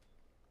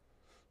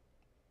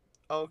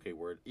 Oh, okay,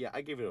 word. Yeah, I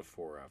gave it a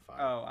 4 out of 5.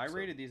 Oh, I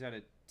rated these at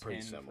a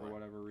 10 similar. for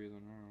whatever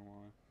reason. I don't know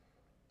why.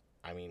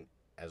 I mean,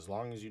 as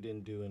long as you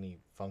didn't do any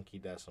funky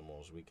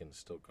decimals, we can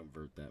still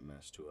convert that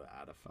mess to an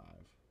out of 5.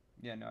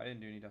 Yeah, no, I didn't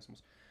do any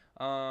decimals.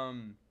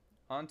 On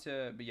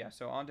to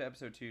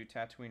episode 2,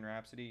 Tatooine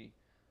Rhapsody.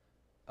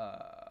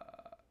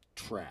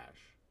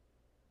 Trash.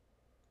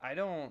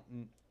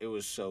 It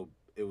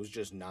was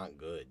just not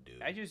good,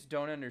 dude. I just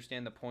don't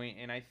understand the point,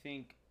 and I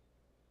think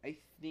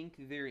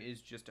there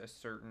is just a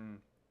certain,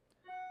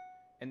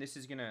 and this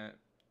is gonna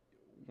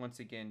once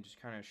again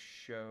just kind of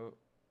show.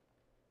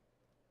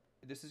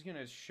 This is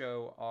gonna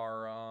show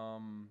our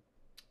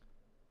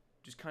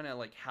just kind of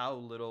like how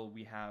little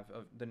we have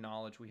of the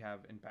knowledge we have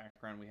and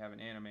background we have in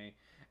anime,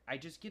 I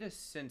just get a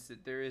sense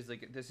that there is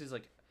like this is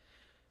like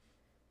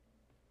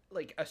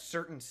a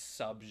certain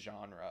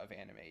subgenre of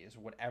anime is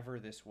whatever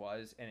this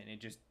was, and it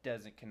just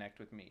doesn't connect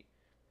with me.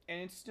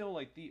 And it's still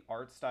like the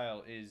art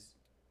style is,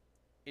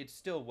 it's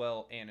still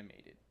well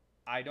animated.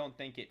 I don't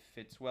think it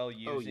fits well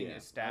using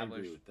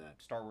established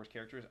Star Wars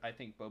characters. I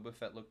think Boba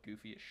Fett looked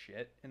goofy as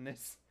shit in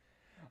this.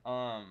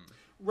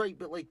 Right,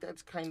 but like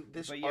that's kind of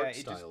this. But yeah, art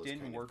style it just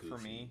didn't work for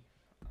me.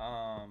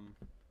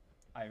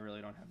 I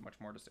really don't have much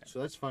more to say. So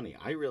that's funny.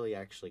 I really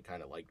actually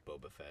kind of liked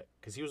Boba Fett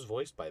because he was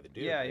voiced by the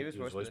dude. Yeah, he was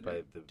voiced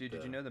by the dude.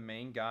 Did you know the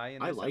main guy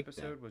in this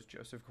episode was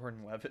Joseph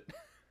Gordon-Levitt?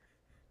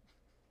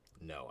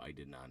 No, I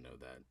did not know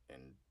that,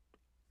 and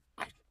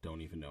I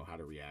don't even know how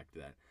to react to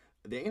that.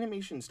 The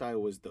animation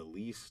style was the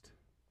least.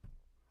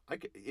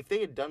 If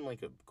they had done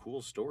like a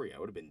cool story, I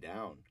would have been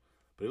down,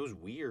 but it was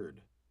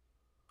weird.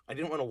 I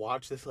didn't want to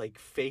watch this like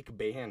fake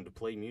band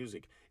play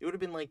music. It would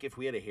have been like if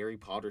we had a Harry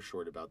Potter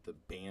short about the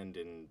band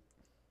in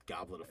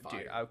Goblet of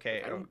Fire. Dude, okay,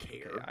 like, I don't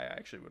care. Okay, I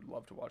actually would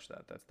love to watch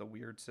that. That's the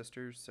Weird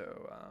Sisters.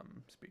 So,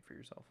 speak for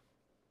yourself.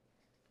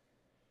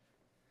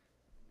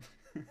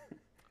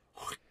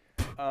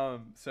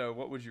 So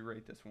what would you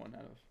rate this one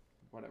out of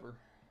whatever?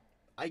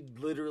 I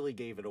literally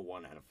gave it a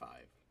 1 out of 5.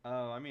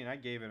 Oh, I mean, I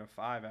gave it a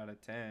 5 out of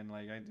 10.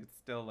 Like, it's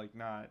still like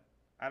not.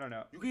 I don't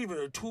know. You gave it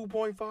a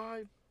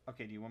 2.5.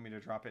 Okay, do you want me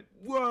to drop it?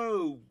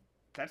 Whoa!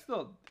 That's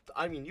the.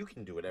 I mean, you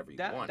can do whatever you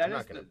want. I'm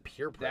not going to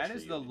peer pressure. That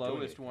is the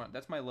lowest one.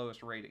 That's my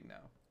lowest rating,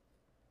 though.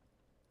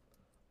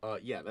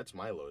 Yeah, that's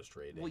my lowest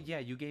rating. Well, yeah,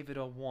 you gave it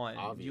a 1.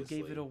 Obviously.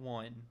 You gave it a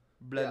 1.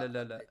 Blah blah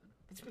blah blah.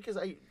 It's because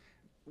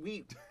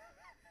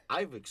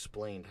I've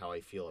explained how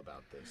I feel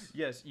about this.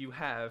 Yes, you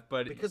have,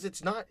 but because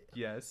it's not.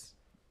 Yes.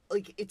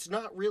 Like it's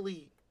not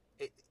really.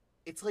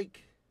 It's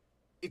like,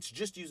 it's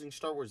just using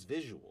Star Wars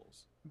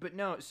visuals. But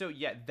no, so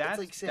yeah, that's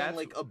like saying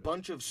like a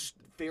bunch of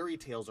fairy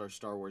tales are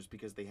Star Wars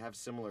because they have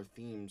similar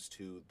themes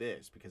to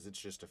this because it's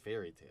just a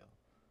fairy tale.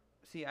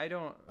 See, I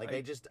don't like.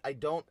 I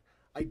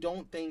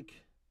don't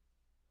think.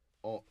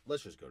 Oh,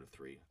 let's just go to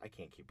 3. I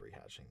can't keep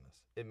rehashing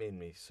this. It made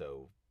me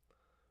so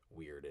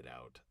weirded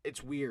out.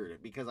 It's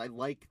weird because I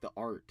like the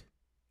art,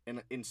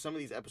 and in some of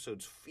these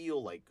episodes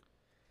feel like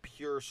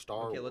pure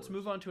Star Wars. Okay, let's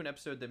move on to an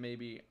episode that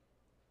maybe.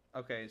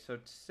 Okay, so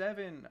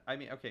 7. I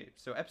mean, okay,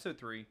 so episode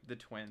 3, the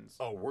twins.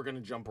 Oh, we're gonna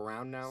jump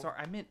around now. Sorry,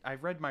 I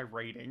read my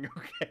rating.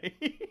 Okay.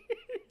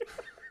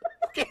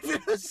 Gave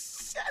it a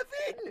 7.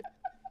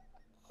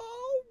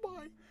 Oh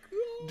my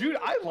god, dude,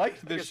 I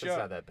liked this show. It's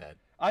not that bad.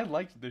 I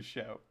liked this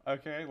show.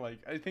 Okay,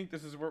 like I think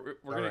this is where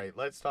we're gonna. All right,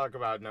 let's talk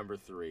about number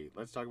 3.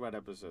 Let's talk about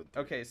episode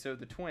 3. Okay, so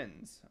the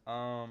twins.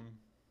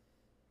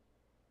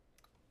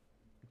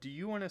 Do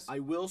you want to? I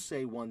will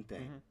say one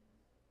thing. Mm-hmm.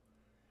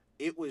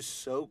 It was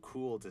so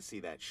cool to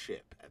see that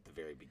ship at the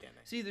very beginning.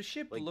 See, the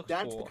ship like, looks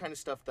that's cool. The kind of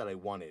stuff that I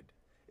wanted.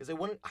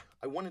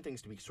 I wanted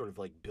things to be sort of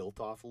like built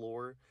off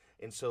lore,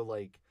 and so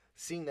like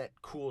seeing that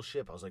cool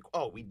ship, I was like,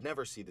 oh, we'd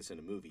never see this in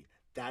a movie.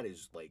 That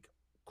is like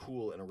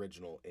cool and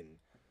original and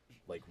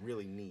like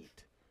really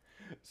neat.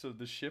 So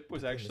the ship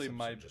was actually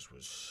just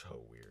was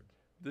so weird.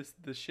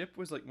 The ship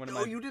was like one of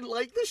my. Oh, you didn't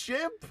like the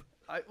ship?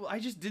 I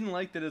just didn't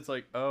like that. It's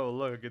like, oh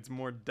look, it's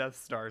more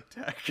Death Star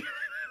tech.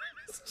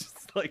 It's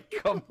just like,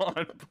 come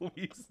on,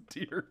 please,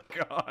 dear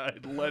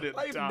God, let it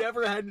die. I've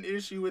never had an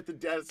issue with the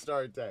Death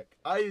Star tech.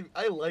 I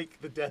like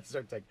the Death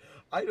Star tech.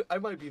 I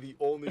might be the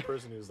only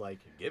person who's like,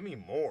 give me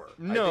more.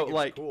 No,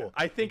 like cool.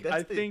 I think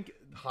the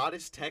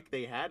hottest tech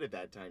they had at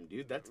that time,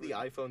 dude. That's the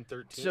iPhone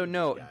 13. So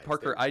no, guys.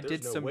 Parker, I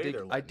did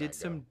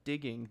some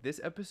digging.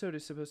 This episode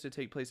is supposed to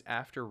take place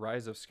after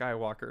Rise of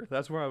Skywalker.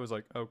 That's where I was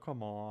like, oh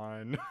come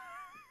on.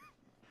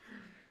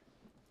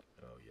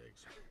 Oh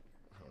yikes!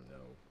 Oh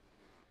no.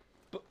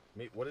 But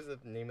what is the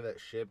name of that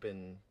ship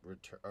in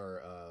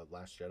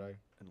Last Jedi?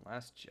 In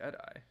Last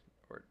Jedi,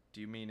 or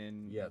do you mean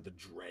in? Yeah, the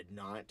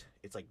Dreadnought.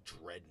 It's like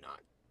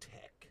Dreadnought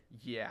tech.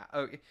 Yeah.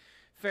 Okay.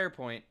 Fair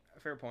point.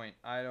 Fair point.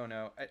 I don't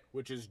know.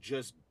 Which is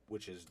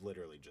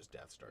literally just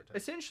Death Star tech.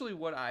 Essentially,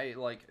 what I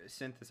like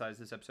synthesized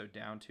this episode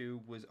down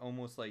to was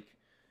almost like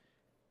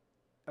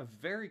a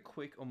very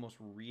quick, almost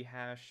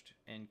rehashed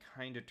and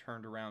kind of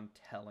turned around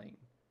telling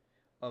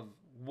of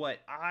what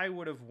I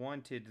would have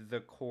wanted the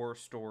core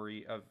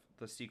story of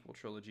the sequel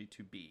trilogy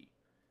to be.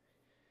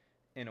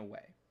 In a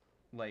way,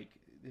 like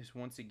this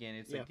once again,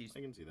 it's like these.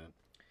 I can see that.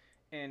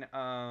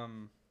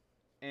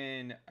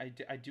 And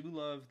I do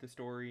love the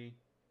story.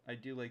 I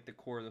do like the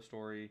core of the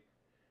story,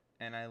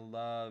 and I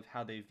love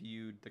how they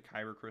viewed the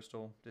Kyber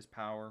crystal, this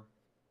power.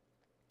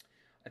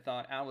 I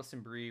thought Alison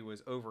Brie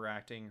was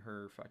overacting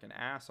her fucking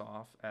ass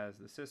off as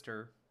the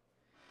sister,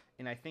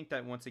 and I think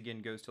that once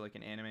again goes to like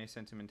an anime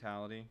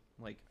sentimentality.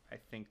 Like I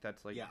think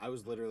that's like I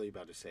was literally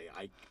about to say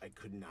I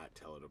could not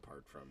tell it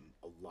apart from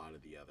a lot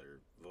of the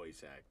other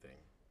voice acting.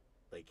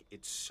 Like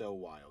it's so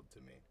wild to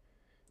me.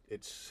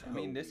 It's so I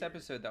mean, this weird.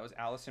 episode that was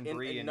Alison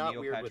Brie and not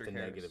Neil weird Patrick with a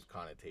Harris. negative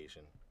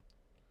connotation.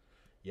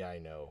 Yeah, I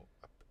know.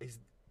 Is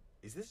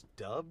this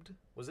dubbed?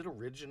 Was it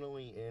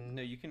originally in?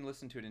 No, you can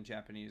listen to it in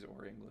Japanese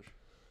or English.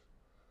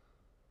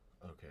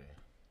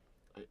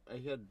 Okay. I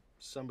had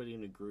somebody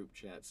in a group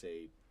chat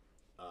say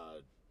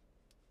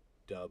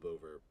dub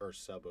over or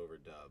sub over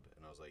dub,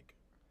 and I was like,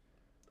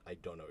 I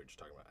don't know what you're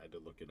talking about. I had to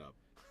look it up.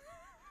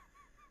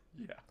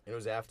 Yeah. It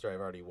was after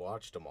I've already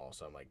watched them all,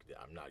 so I'm like,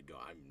 I'm not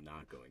going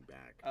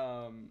back.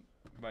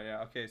 But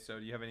yeah, okay. So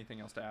do you have anything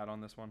else to add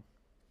on this one?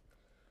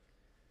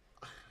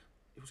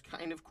 It was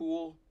kind of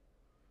cool.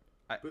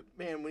 But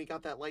man, when he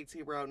got that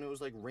lightsaber out and it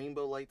was like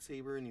rainbow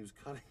lightsaber and he was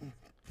cutting.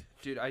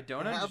 Dude, I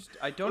don't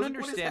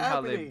understand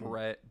how they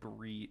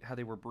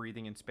were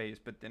breathing in space,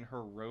 but then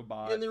her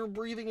robot. Yeah, they were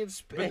breathing in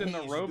space. But then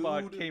the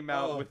robot came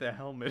out with a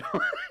helmet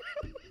on.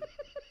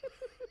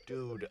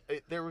 Dude,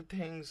 there were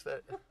things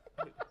that.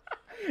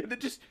 that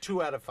just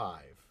 2 out of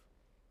 5.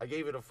 I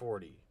gave it a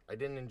 40. I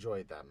didn't enjoy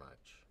it that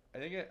much. I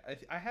think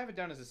I have it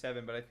down as a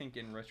 7, but I think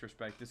in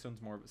retrospect this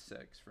one's more of a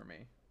 6 for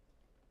me.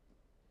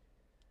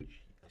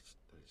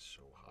 That is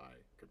so high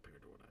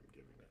compared to what I'm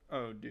giving it.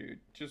 Oh, dude,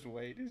 just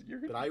wait.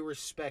 But I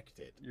respect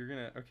it. You're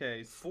gonna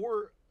okay.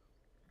 4.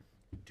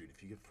 Dude,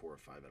 if you get 4 or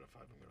 5 out of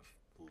 5, I'm gonna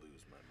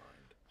lose my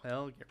mind.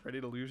 Well, get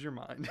ready to lose your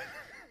mind.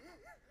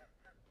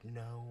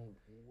 No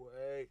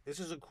way. This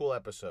is a cool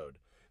episode.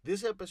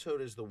 This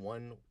episode is the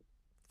one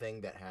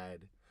thing that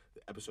had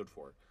episode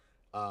 4.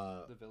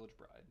 The Village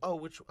Bride. Oh,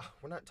 which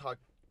we're not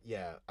talking.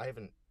 Yeah, I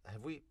haven't.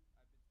 Have we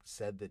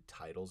said the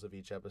titles of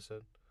each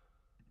episode?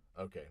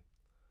 Okay.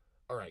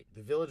 All right.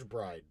 The Village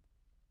Bride.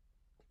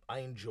 I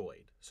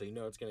enjoyed, so you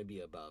know it's going to be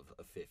above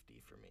a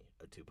 50 for me,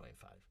 a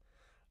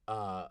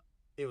 2.5.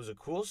 It was a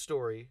cool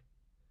story,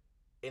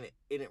 and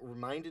it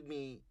reminded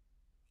me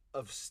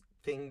of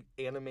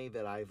anime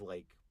that I've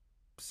like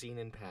seen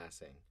in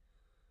passing.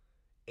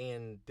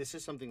 And this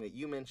is something that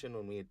you mentioned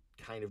when we had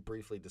kind of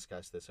briefly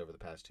discussed this over the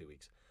past 2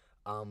 weeks.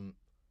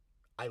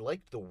 I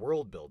liked the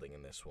world building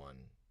in this one,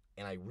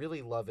 and I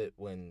really love it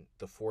when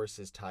the Force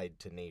is tied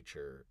to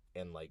nature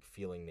and like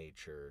feeling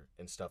nature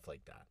and stuff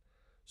like that.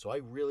 So I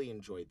really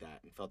enjoyed that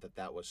and felt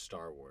that was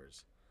Star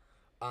Wars.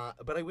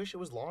 But I wish it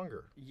was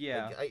longer.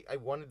 Yeah. Like, I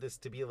wanted this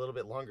to be a little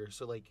bit longer,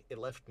 so like it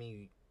left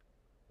me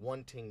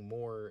wanting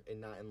more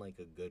and not in like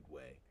a good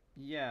way.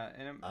 Yeah,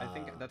 and I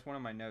think that's one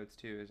of my notes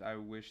too. Is I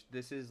wish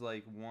this is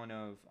like one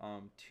of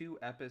 2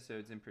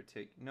 episodes in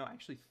particular. No,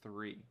 actually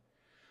 3,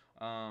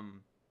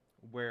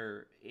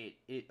 where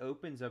it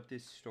opens up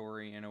this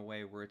story in a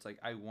way where it's like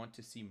I want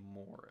to see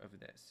more of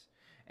this.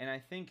 And I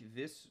think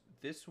this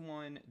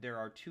one, there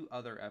are 2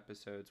 other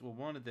episodes. Well,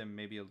 one of them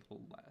maybe a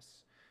little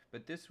less,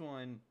 but this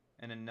one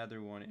and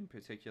another one in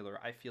particular,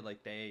 I feel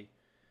like they,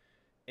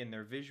 in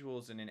their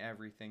visuals and in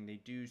everything, they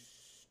do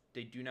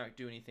not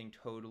do anything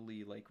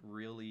totally like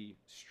really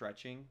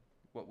stretching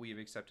what we have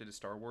accepted as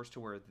Star Wars to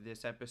where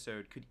this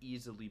episode could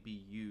easily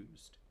be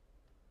used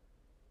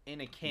in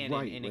a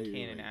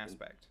canon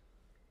aspect.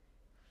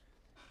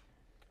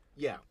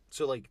 Yeah.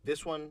 So like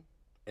this one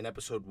in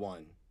episode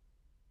 1,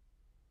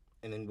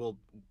 and then we'll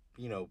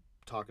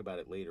talk about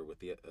it later with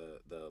the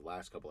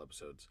last couple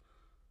episodes.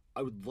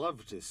 I would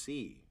love to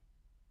see,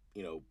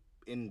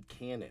 in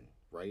canon.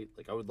 Right?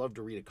 Like, I would love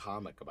to read a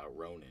comic about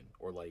Ronin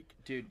or, like,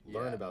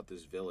 learn about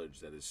this village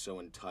that is so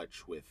in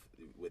touch with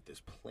this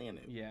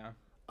planet. Yeah.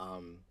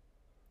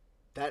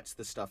 That's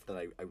the stuff that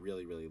I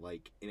really, really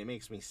like. And it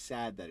makes me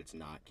sad that it's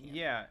not canon.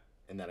 Yeah.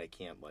 And that I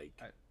can't,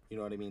 you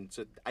know what I mean?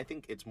 So I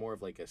think it's more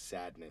of, like, a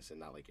sadness and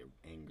not, like, an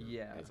anger,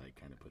 as I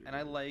kind of put it. And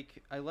I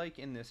like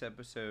in this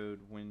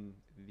episode when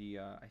the,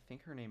 I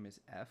think her name is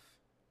F.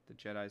 The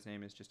Jedi's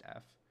name is just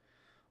F.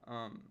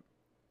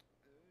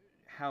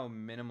 How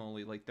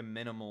minimally, like the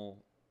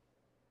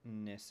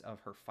minimalness of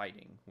her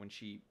fighting when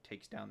she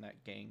takes down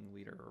that gang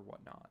leader or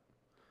whatnot.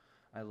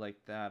 I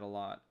like that a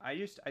lot.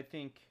 I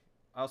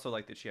also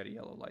like that she had a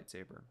yellow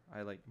lightsaber.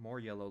 I like more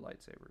yellow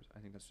lightsabers.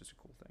 I think that's just a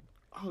cool thing.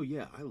 Oh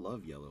yeah, I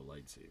love yellow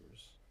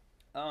lightsabers.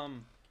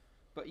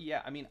 But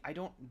yeah, I mean,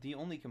 the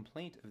only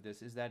complaint of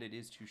this is that it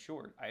is too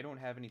short. I don't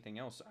have anything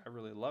else. I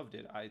really loved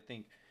it. I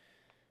think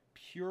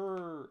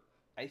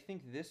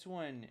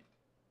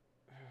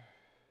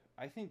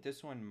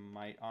this one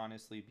might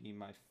honestly be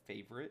my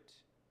favorite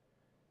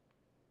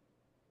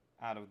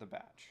out of the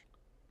batch.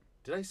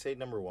 Did I say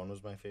number 1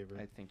 was my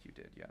favorite? I think you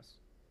did, yes.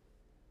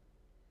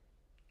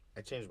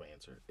 I changed my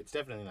answer. It's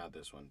definitely not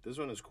this one. This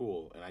one is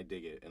cool, and I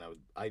dig it, and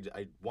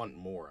I want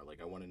more.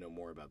 Like, I want to know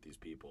more about these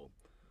people.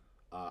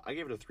 I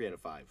gave it a 3 out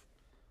of 5.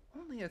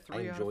 Only a 3 I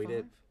out of 5? enjoyed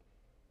it.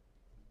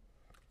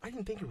 I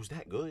didn't think it was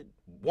that good.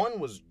 1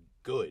 was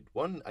good.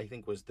 1, I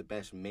think, was the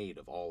best made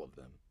of all of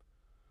them.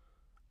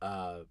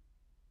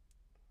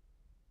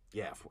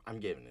 Yeah, I'm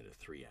giving it a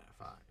 3 out of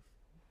 5.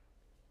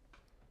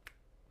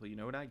 Well, you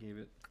know what I gave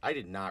it? I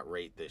did not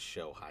rate this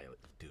show highly.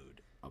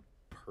 Dude, a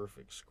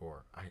perfect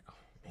score. Oh,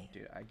 man.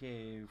 Dude, I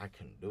couldn't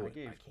do it. I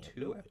gave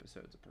 2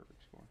 episodes a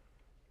perfect score.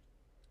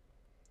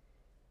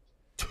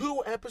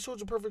 2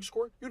 episodes of perfect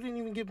score? You didn't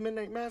even give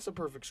Midnight Mass a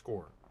perfect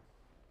score.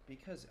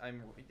 Because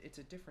it's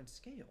a different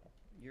scale.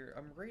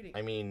 I'm rating.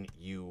 I mean,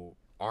 you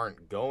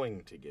aren't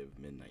going to give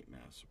Midnight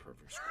Mass a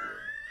perfect score.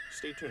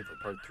 Stay tuned for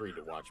part 3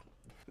 to watch.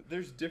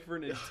 There's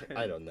different intent.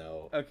 I don't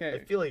know. Okay. I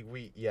feel like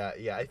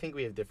I think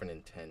we have different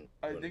intent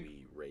I when think-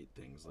 we rate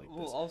things like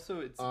Well, this. also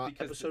it's because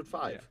Episode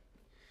 5. yeah.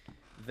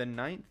 The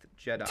Ninth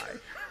Jedi.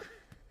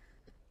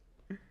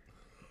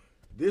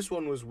 This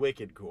one was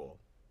wicked cool.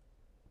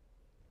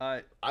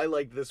 I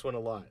liked this one a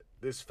lot.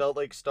 This felt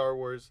like Star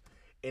Wars,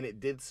 and it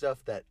did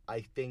stuff that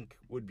I think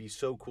would be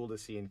so cool to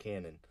see in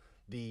canon.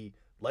 The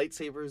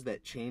lightsabers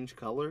that change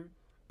color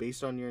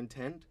based on your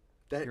intent,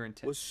 that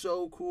was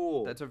so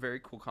cool. That's a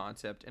very cool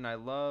concept, and I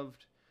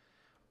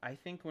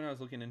think when I was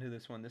looking into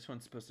this one's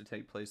supposed to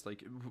take place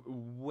like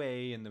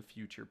way in the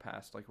future,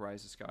 past like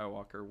Rise of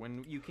Skywalker,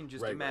 when you can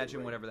just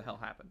imagine whatever the hell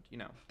happened,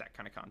 that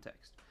kind of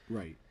context.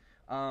 Right.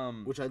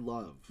 Which I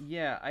love.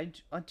 Yeah, I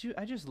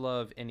just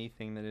love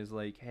anything that is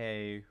like,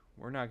 hey,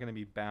 we're not going to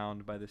be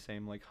bound by the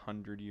same like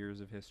 100 years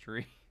of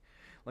history.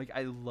 Like,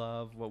 I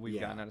love what we've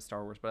gotten out of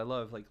Star Wars, but I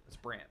love like, let's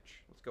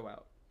branch, let's go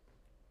out.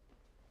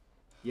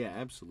 Yeah,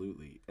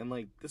 absolutely. And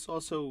like this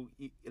also,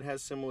 it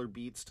has similar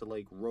beats to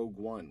like Rogue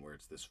One, where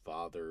it's this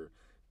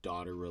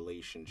father-daughter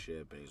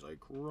relationship, and he's like,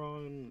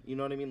 run, you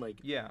know what I mean? Like,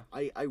 yeah,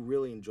 I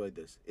really enjoyed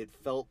this. It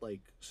felt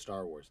like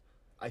Star Wars.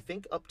 I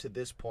think up to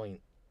this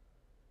point,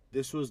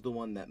 this was the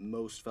one that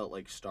most felt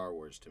like Star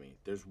Wars to me.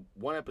 There's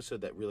one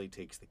episode that really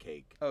takes the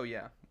cake. Oh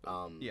yeah.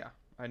 Yeah,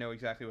 I know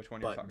exactly which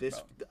one you're talking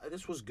about. But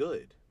this was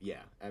good.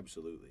 Yeah,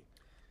 absolutely.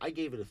 I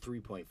gave it a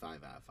 3.5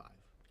 out of 5.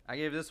 I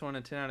gave this one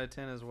a 10 out of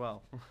 10 as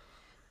well.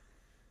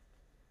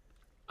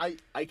 I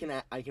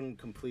can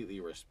completely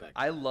respect.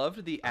 I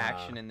loved the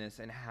action in this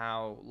and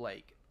how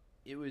like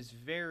it was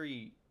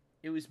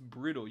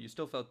brutal. You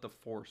still felt the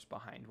force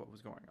behind what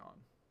was going on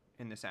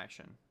in this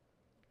action.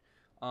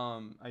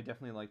 I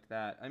definitely liked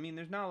that. I mean,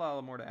 there's not a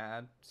lot more to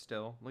add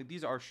still. Like,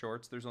 these are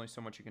shorts. There's only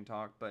so much you can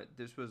talk, but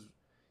this was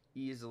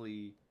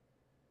easily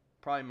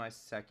probably my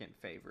second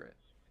favorite.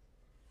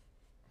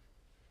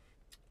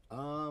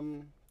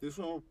 This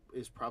one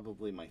is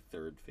probably my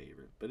third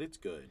favorite, but it's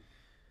good.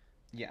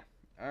 Yeah.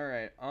 All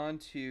right, on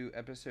to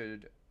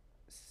episode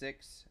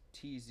 6,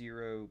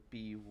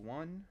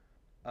 T0B1.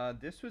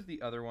 This was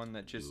the other one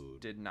that just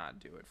did not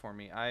do it for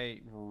me. I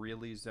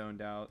really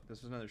zoned out.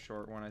 This was another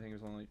short one. I think it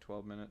was only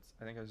 12 minutes.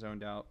 I think I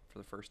zoned out for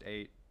the first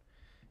 8.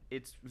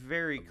 It's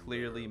very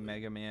clearly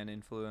Mega Man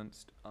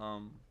influenced.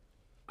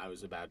 I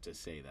was about to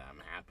say that.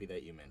 I'm happy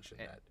that you mentioned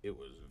that. It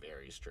was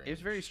very strange. It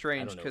was very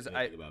strange because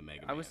I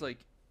was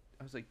like,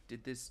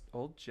 did this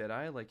old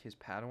Jedi, like his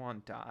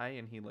Padawan, die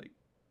and he like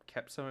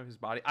kept some of his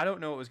body? I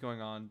don't know what was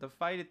going on. The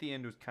fight at the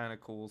end was kind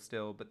of cool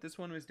still, but this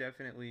one was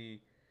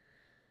definitely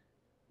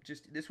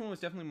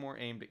more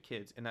aimed at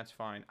kids, and that's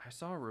fine. I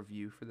saw a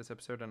review for this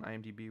episode on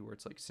IMDb where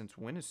it's like, since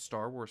when is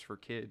Star Wars for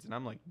kids? And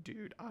I'm like,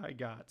 dude, I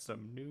got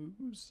some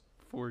news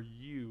for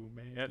you,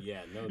 man.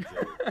 Yeah, no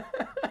joke.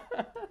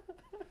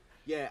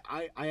 Yeah,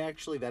 I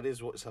actually, that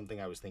is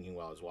something I was thinking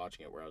while I was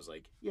watching it, where I was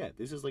like, yeah,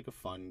 this is like a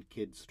fun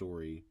kid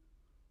story.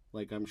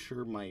 Like, I'm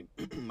sure my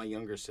my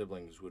younger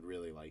siblings would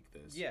really like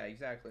this. Yeah,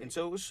 exactly. And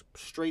so it was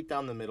straight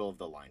down the middle of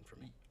the line for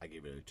me. I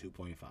gave it a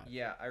 2.5.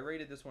 Yeah, I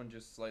rated this one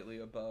just slightly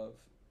above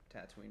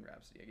Tatooine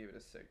Rhapsody. I gave it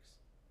a 6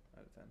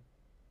 out of 10.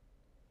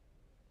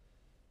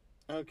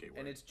 Okay.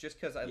 And it's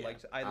just because I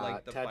liked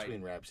the fight.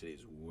 Tatooine Rhapsody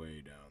is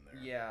way down there.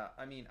 Yeah,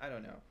 I mean, I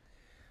don't know.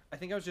 I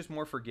think I was just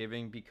more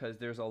forgiving because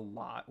there's a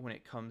lot when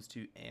it comes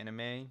to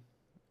anime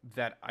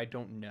that I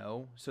don't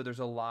know. So there's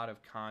a lot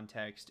of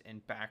context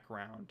and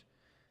background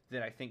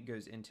that I think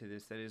goes into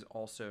this that is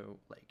also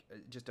like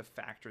just a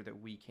factor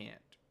that we can't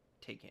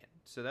take in.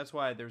 So that's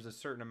why there's a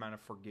certain amount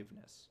of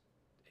forgiveness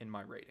in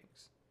my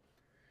ratings.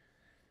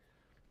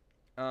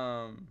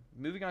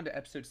 Moving on to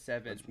episode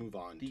 7. Let's move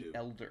on to The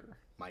Elder.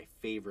 My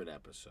favorite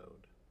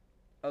episode.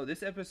 Oh,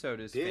 this episode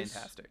is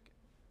fantastic.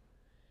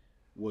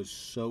 Was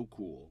so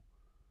cool.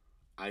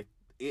 I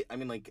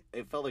mean, like,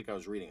 it felt like I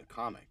was reading a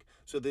comic.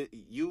 So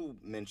you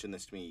mentioned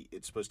this to me.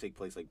 It's supposed to take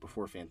place like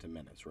before Phantom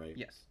Menace, right?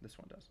 Yes, this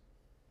one does.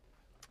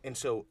 And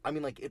so, I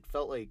mean, like, it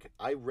felt like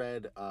I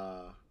read,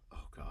 oh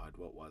God,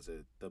 what was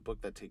it? The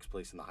book that takes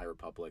place in the High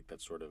Republic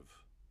that sort of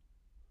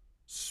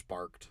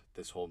sparked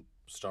this whole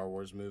Star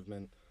Wars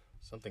movement.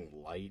 Something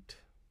Light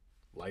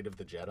of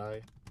the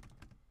Jedi.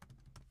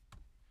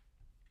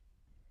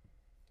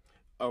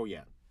 Oh,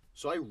 yeah.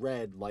 So I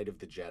read Light of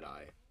the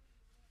Jedi,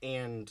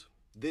 and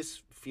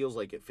this feels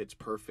like it fits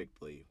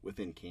perfectly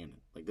within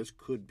canon. Like, this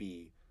could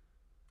be...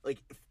 Like,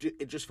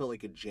 it just felt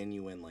like a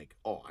genuine, like,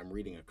 oh, I'm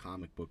reading a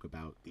comic book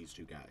about these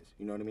two guys.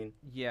 You know what I mean?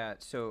 Yeah,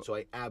 so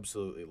I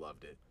absolutely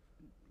loved it.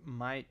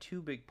 My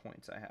 2 big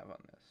points I have on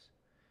this.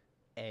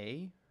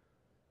 A,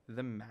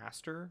 the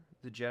Master,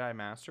 the Jedi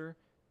Master,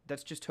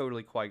 that's just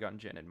totally Qui-Gon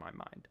Jinn in my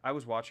mind. I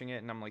was watching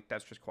it, and I'm like,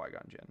 that's just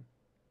Qui-Gon Jinn.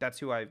 That's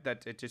who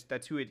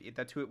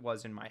it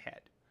was in my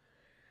head.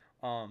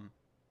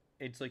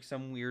 It's like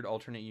some weird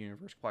alternate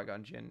universe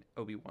Qui-Gon Jinn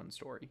Obi-Wan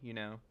story, you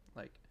know?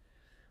 Like,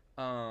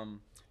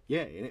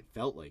 yeah, and it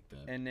felt like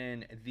that. And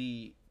then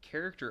the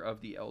character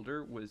of the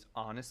Elder was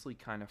honestly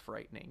kind of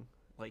frightening.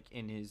 Like,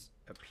 in his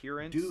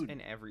appearance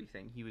and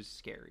everything. He was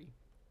scary.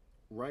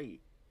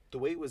 Right. The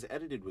way it was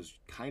edited was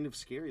kind of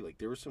scary. Like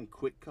there were some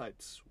quick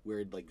cuts where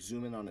it'd like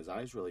zoom in on his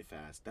eyes really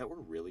fast. That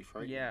were really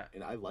frightening. Yeah.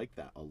 And I liked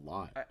that a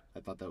lot. I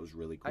thought that was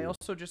really I cool.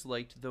 also just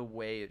liked the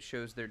way it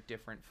shows their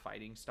different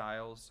fighting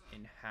styles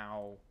and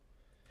how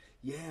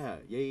Yeah.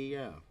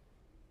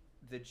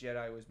 the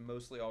Jedi was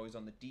mostly always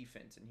on the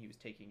defense and he was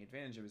taking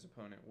advantage of his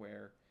opponent,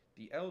 where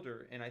the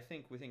Elder, and I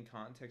think within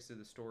context of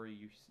the story,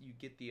 you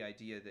get the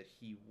idea that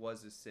he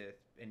was a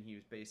Sith and he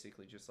was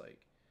basically just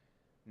like,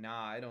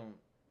 nah, I don't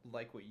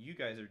like what you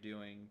guys are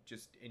doing,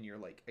 just in your,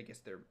 like, I guess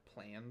their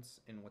plans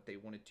and what they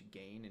wanted to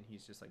gain, and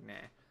he's just like, nah.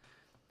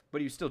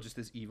 But he was still just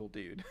this evil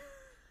dude.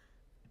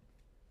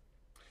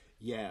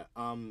 Yeah.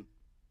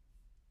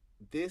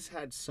 This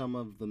had some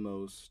of the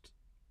most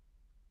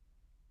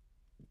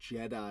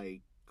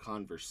Jedi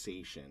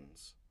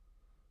conversations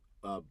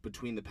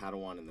between the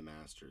Padawan and the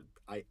Master.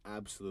 I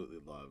absolutely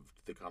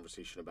loved the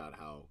conversation about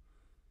how,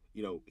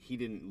 he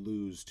didn't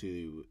lose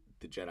to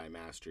the Jedi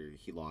Master,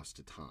 he lost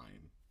to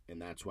time,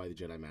 and that's why the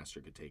Jedi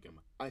Master could take him.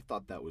 I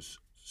thought that was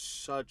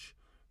such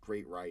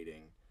great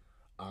writing.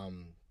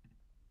 I'm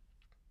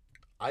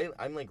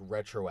like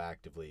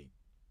retroactively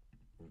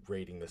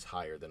rating this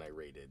higher than I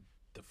rated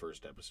the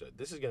first episode.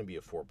 This is going to be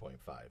a 4.5.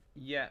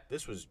 Yeah.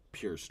 This was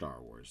pure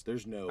Star Wars.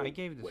 There's no I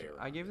gave this way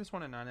around I gave this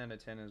one a 9 out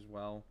of 10 as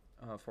well,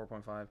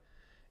 4.5.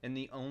 And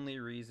the only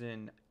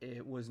reason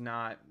it was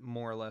not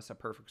more or less a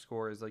perfect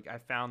score is, like, I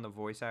found the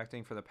voice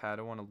acting for the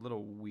Padawan a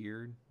little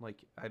weird.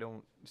 Like,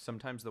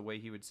 sometimes the way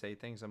he would say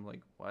things, I'm like,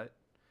 what?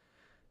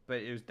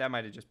 But that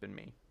might have just been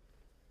me.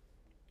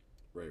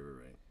 Right.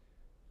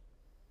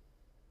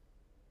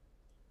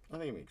 I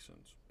think it makes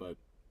sense, but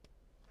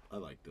I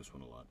like this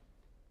one a lot.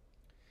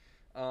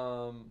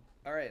 All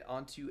right,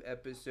 on to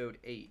episode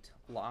 8,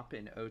 Lop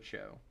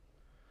Ocho.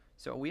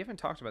 So we haven't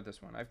talked about this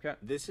one.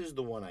 This is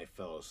the one I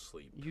fell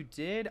asleep. You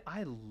did?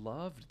 I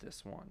loved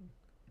this one.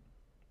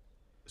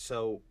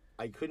 So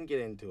I couldn't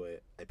get into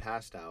it. I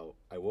passed out.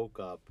 I woke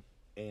up,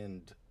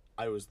 and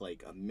I was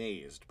like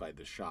amazed by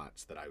the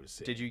shots that I was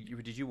seeing.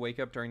 Did you wake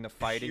up during the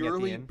fighting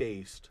at the end?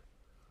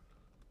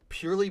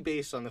 Purely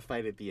based on the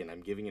fight at the end,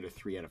 I'm giving it a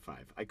 3 out of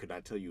 5. I could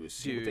not tell you a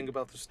single thing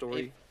about the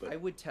story, but I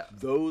would tell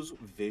those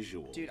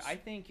visuals. Dude, I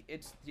think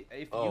if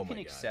you can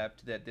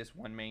accept that this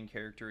one main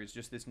character is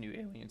just this new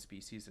alien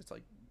species, it's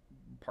like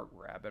part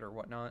rabbit or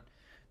whatnot.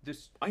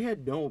 I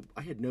had no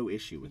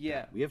issue with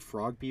that. We have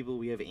frog people,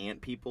 we have ant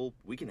people,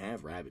 we can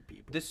have rabbit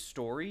people. This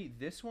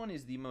one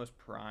is the most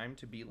prime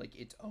to be like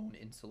its own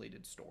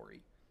insulated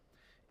story.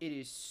 It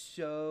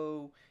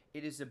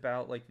is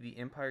about like the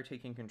Empire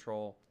taking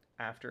control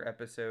after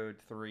episode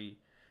 3,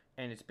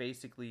 and it's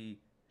basically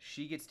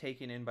she gets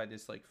taken in by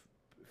this like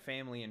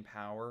family in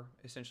power,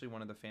 essentially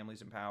one of the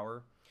families in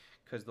power,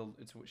 because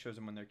it shows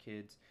them when they're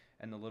kids,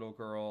 and the little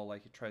girl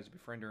like tries to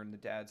befriend her, and the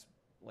dad's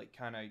like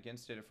kind of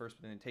against it at first,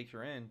 but then it takes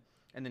her in,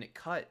 and then it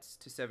cuts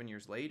to 7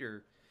 years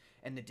later,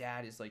 and the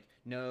dad is like,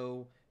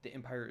 no, the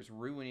Empire is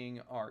ruining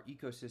our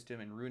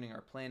ecosystem and ruining our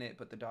planet,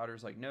 but the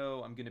daughter's like,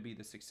 no, I'm going to be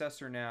the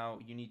successor now,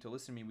 you need to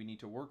listen to me, we need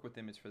to work with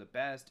them, it's for the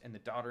best, and the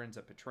daughter ends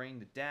up betraying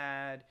the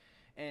dad,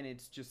 and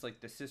it's just like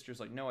the sister's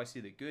like, no, I see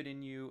the good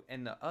in you,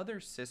 and the other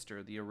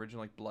sister, the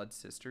original like blood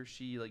sister,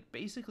 she like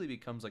basically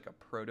becomes like a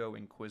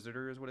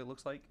proto-inquisitor is what it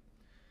looks like,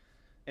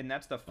 and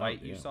that's the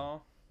fight you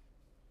saw.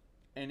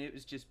 And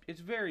it's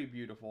very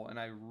beautiful, and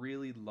I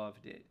really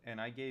loved it. And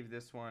I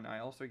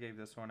also gave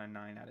this one a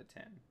 9 out of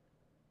 10.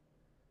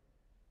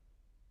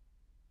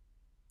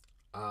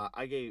 I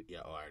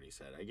already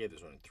said. I gave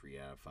this one a 3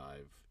 out of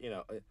 5.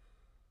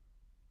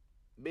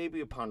 Maybe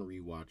upon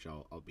rewatch,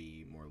 I'll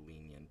be more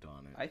lenient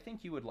on it. I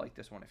think you would like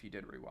this one if you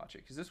did rewatch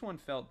it, because this one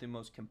felt the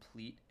most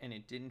complete, and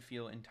it didn't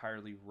feel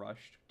entirely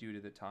rushed due to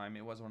the time.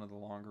 It was one of the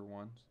longer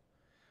ones.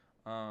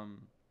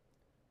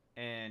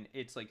 And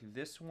it's like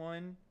this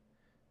one,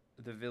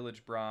 The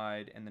Village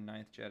Bride, and The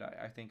Ninth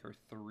Jedi, I think, are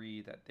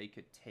 3 that they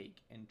could take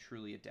and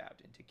truly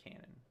adapt into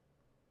canon.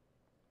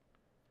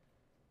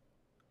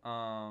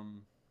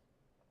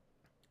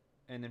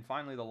 And then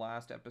finally, the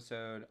last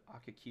episode,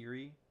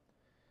 Akakiri.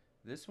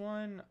 This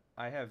one,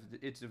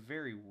 it's a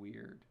very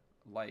weird.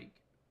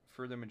 Like,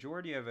 for the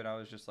majority of it, I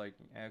was just like,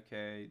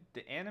 okay.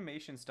 The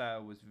animation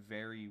style was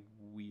very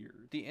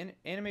weird. The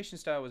animation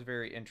style was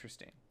very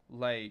interesting.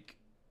 Like,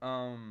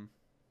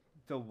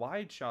 the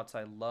wide shots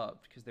I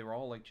loved because they were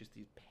all like just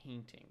these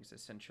paintings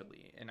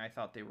essentially, and I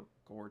thought they were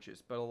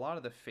gorgeous. But a lot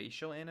of the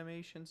facial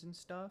animations and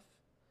stuff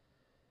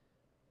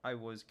I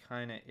was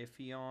kind of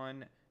iffy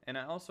on, and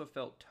I also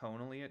felt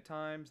tonally at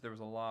times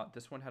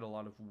this one had a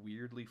lot of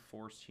weirdly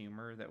forced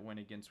humor that went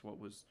against what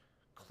was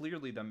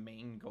clearly the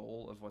main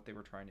goal of what they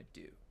were trying to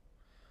do.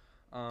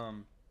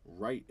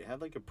 Right, it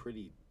had like a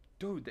pretty...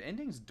 Dude, the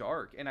ending's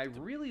dark, and I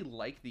really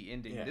like the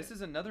ending. Yeah. This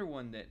is another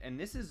one and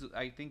this is,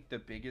 I think, the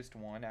biggest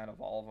one out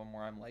of all of them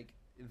where I'm like,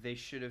 they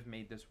should have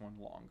made this one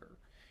longer.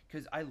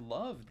 Because I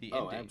love the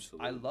ending.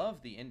 Absolutely. I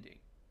love the ending.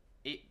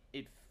 It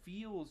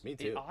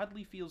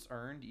oddly feels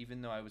earned,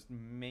 even though I was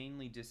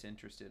mainly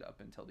disinterested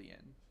up until the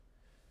end.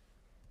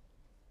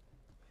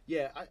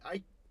 Yeah,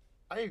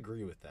 I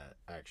agree with that,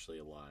 actually,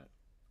 a lot.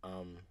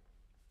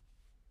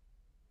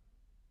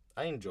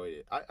 I enjoyed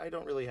it. I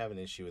don't really have an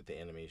issue with the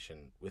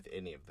animation with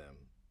any of them,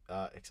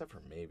 except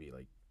for maybe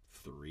like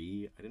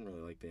 3. I didn't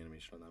really like the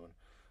animation on that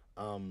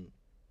one.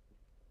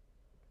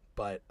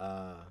 But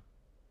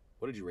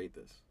what did you rate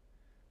this?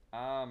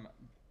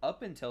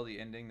 Up until the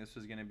ending, this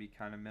was gonna be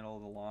kind of middle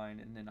of the line,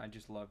 and then I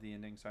just loved the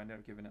ending, so I ended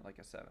up giving it like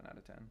a 7 out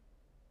of 10.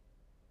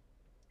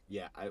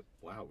 Yeah,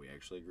 we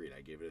actually agreed.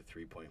 I gave it a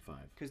 3.5.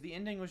 Because the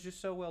ending was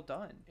just so well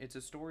done. It's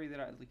a story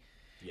that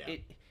Yeah.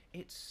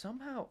 It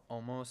somehow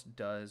almost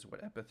does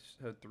what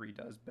episode 3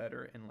 does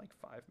better in like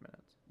 5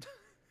 minutes.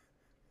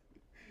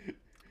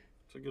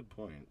 It's a good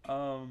point.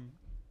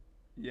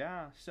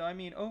 Yeah. So I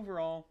mean,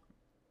 overall,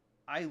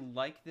 I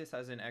like this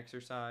as an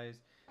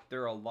exercise.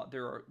 There are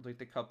like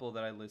the couple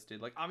that I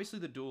listed. Like obviously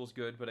the duel's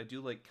good, but I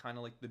do like kind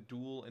of like the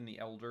duel and the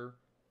Elder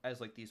as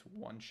like these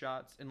one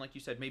shots, and like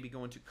you said, maybe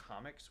go into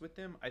comics with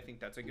them. I think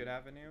that's a good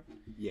avenue.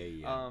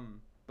 Yeah.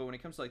 But when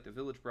it comes to like the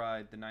Village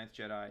Bride, the Ninth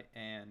Jedi,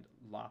 and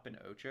Lop and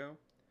Ocho,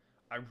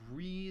 I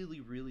really,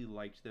 really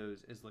liked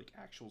those as like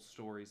actual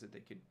stories that they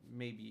could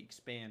maybe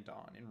expand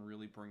on and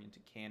really bring into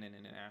canon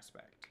in an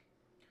aspect.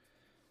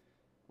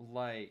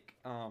 Like,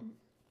 I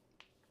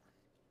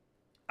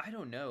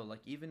don't know,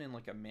 like even in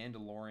like a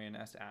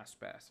Mandalorian-esque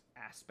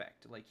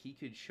aspect, like he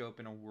could show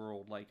up in a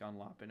world like on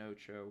Lop and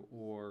Ocho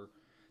or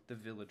the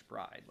Village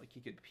Bride. Like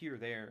he could appear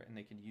there and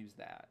they could use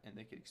that and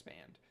they could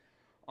expand.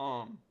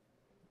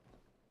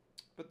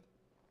 But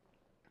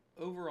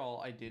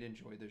overall, I did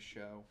enjoy this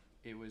show.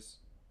 It was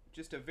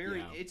just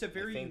it's a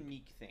very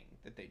unique thing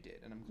that they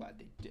did, and I'm glad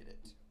they did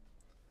it.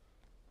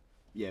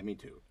 Yeah, me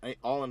too.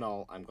 All in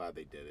all, I'm glad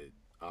they did it.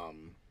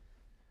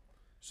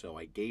 So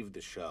I gave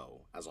the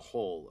show as a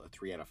whole a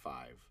 3 out of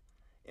 5,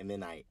 and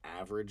then I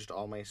averaged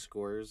all my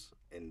scores,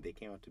 and they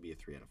came out to be a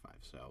 3 out of 5.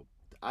 So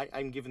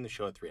I'm giving the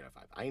show a 3 out of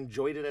 5. I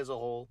enjoyed it as a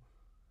whole.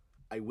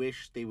 I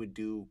wish they would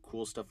do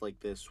cool stuff like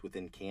this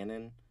within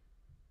canon.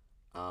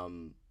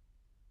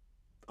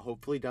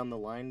 Hopefully down the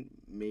line,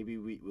 maybe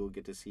we'll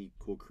get to see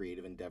cool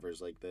creative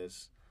endeavors like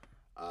this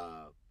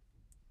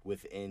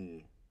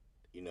within,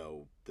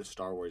 the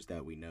Star Wars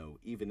that we know,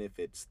 even if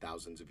it's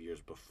thousands of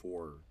years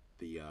before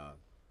the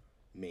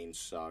main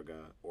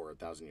saga or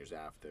 1,000 years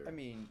after. I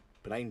mean,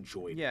 but I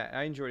enjoyed it. Yeah,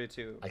 I enjoyed it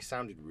too. I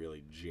sounded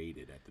really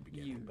jaded at the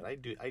beginning, but I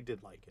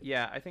did like it.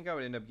 Yeah, I think I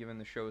would end up giving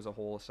the show as a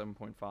whole a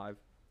 7.5.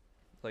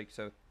 Like,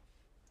 so.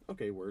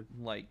 Okay, word.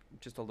 Like,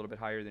 just a little bit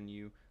higher than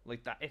you.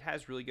 Like, that it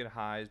has really good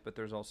highs, but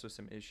there's also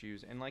some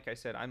issues. And like I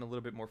said, I'm a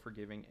little bit more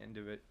forgiving end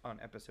of it on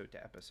episode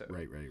to episode.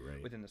 Right.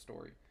 Within the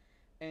story.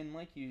 And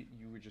like you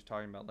were just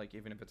talking about, like,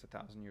 even if it's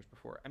 1,000 years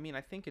before. I mean,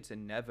 I think it's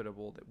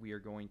inevitable that we are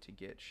going to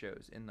get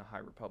shows in the High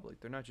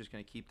Republic. They're not just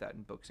going to keep that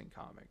in books and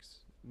comics.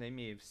 They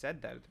may have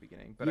said that at the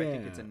beginning, but I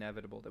think it's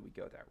inevitable that we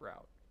go that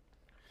route.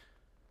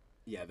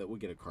 Yeah, that we'll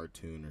get a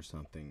cartoon or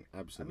something.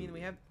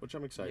 Absolutely. I mean, which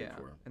I'm excited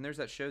for. And there's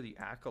that show, The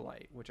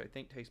Acolyte, which I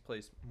think takes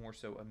place more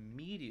so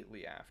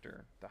immediately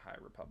after the High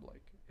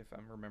Republic, if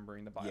I'm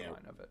remembering the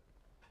byline of it.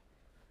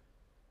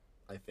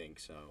 I think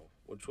so.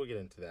 Which we'll get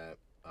into that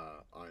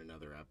on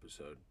another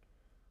episode.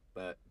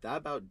 But that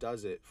about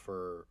does it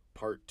for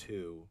part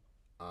 2.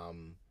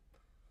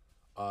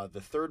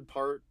 The third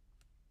part,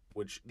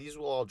 which these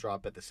will all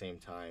drop at the same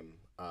time,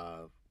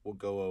 we'll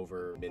go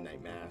over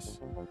Midnight Mass.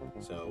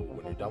 So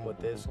when you're done with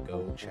this,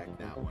 go check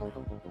that one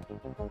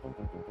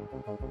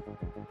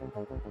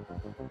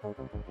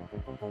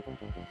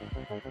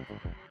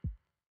out.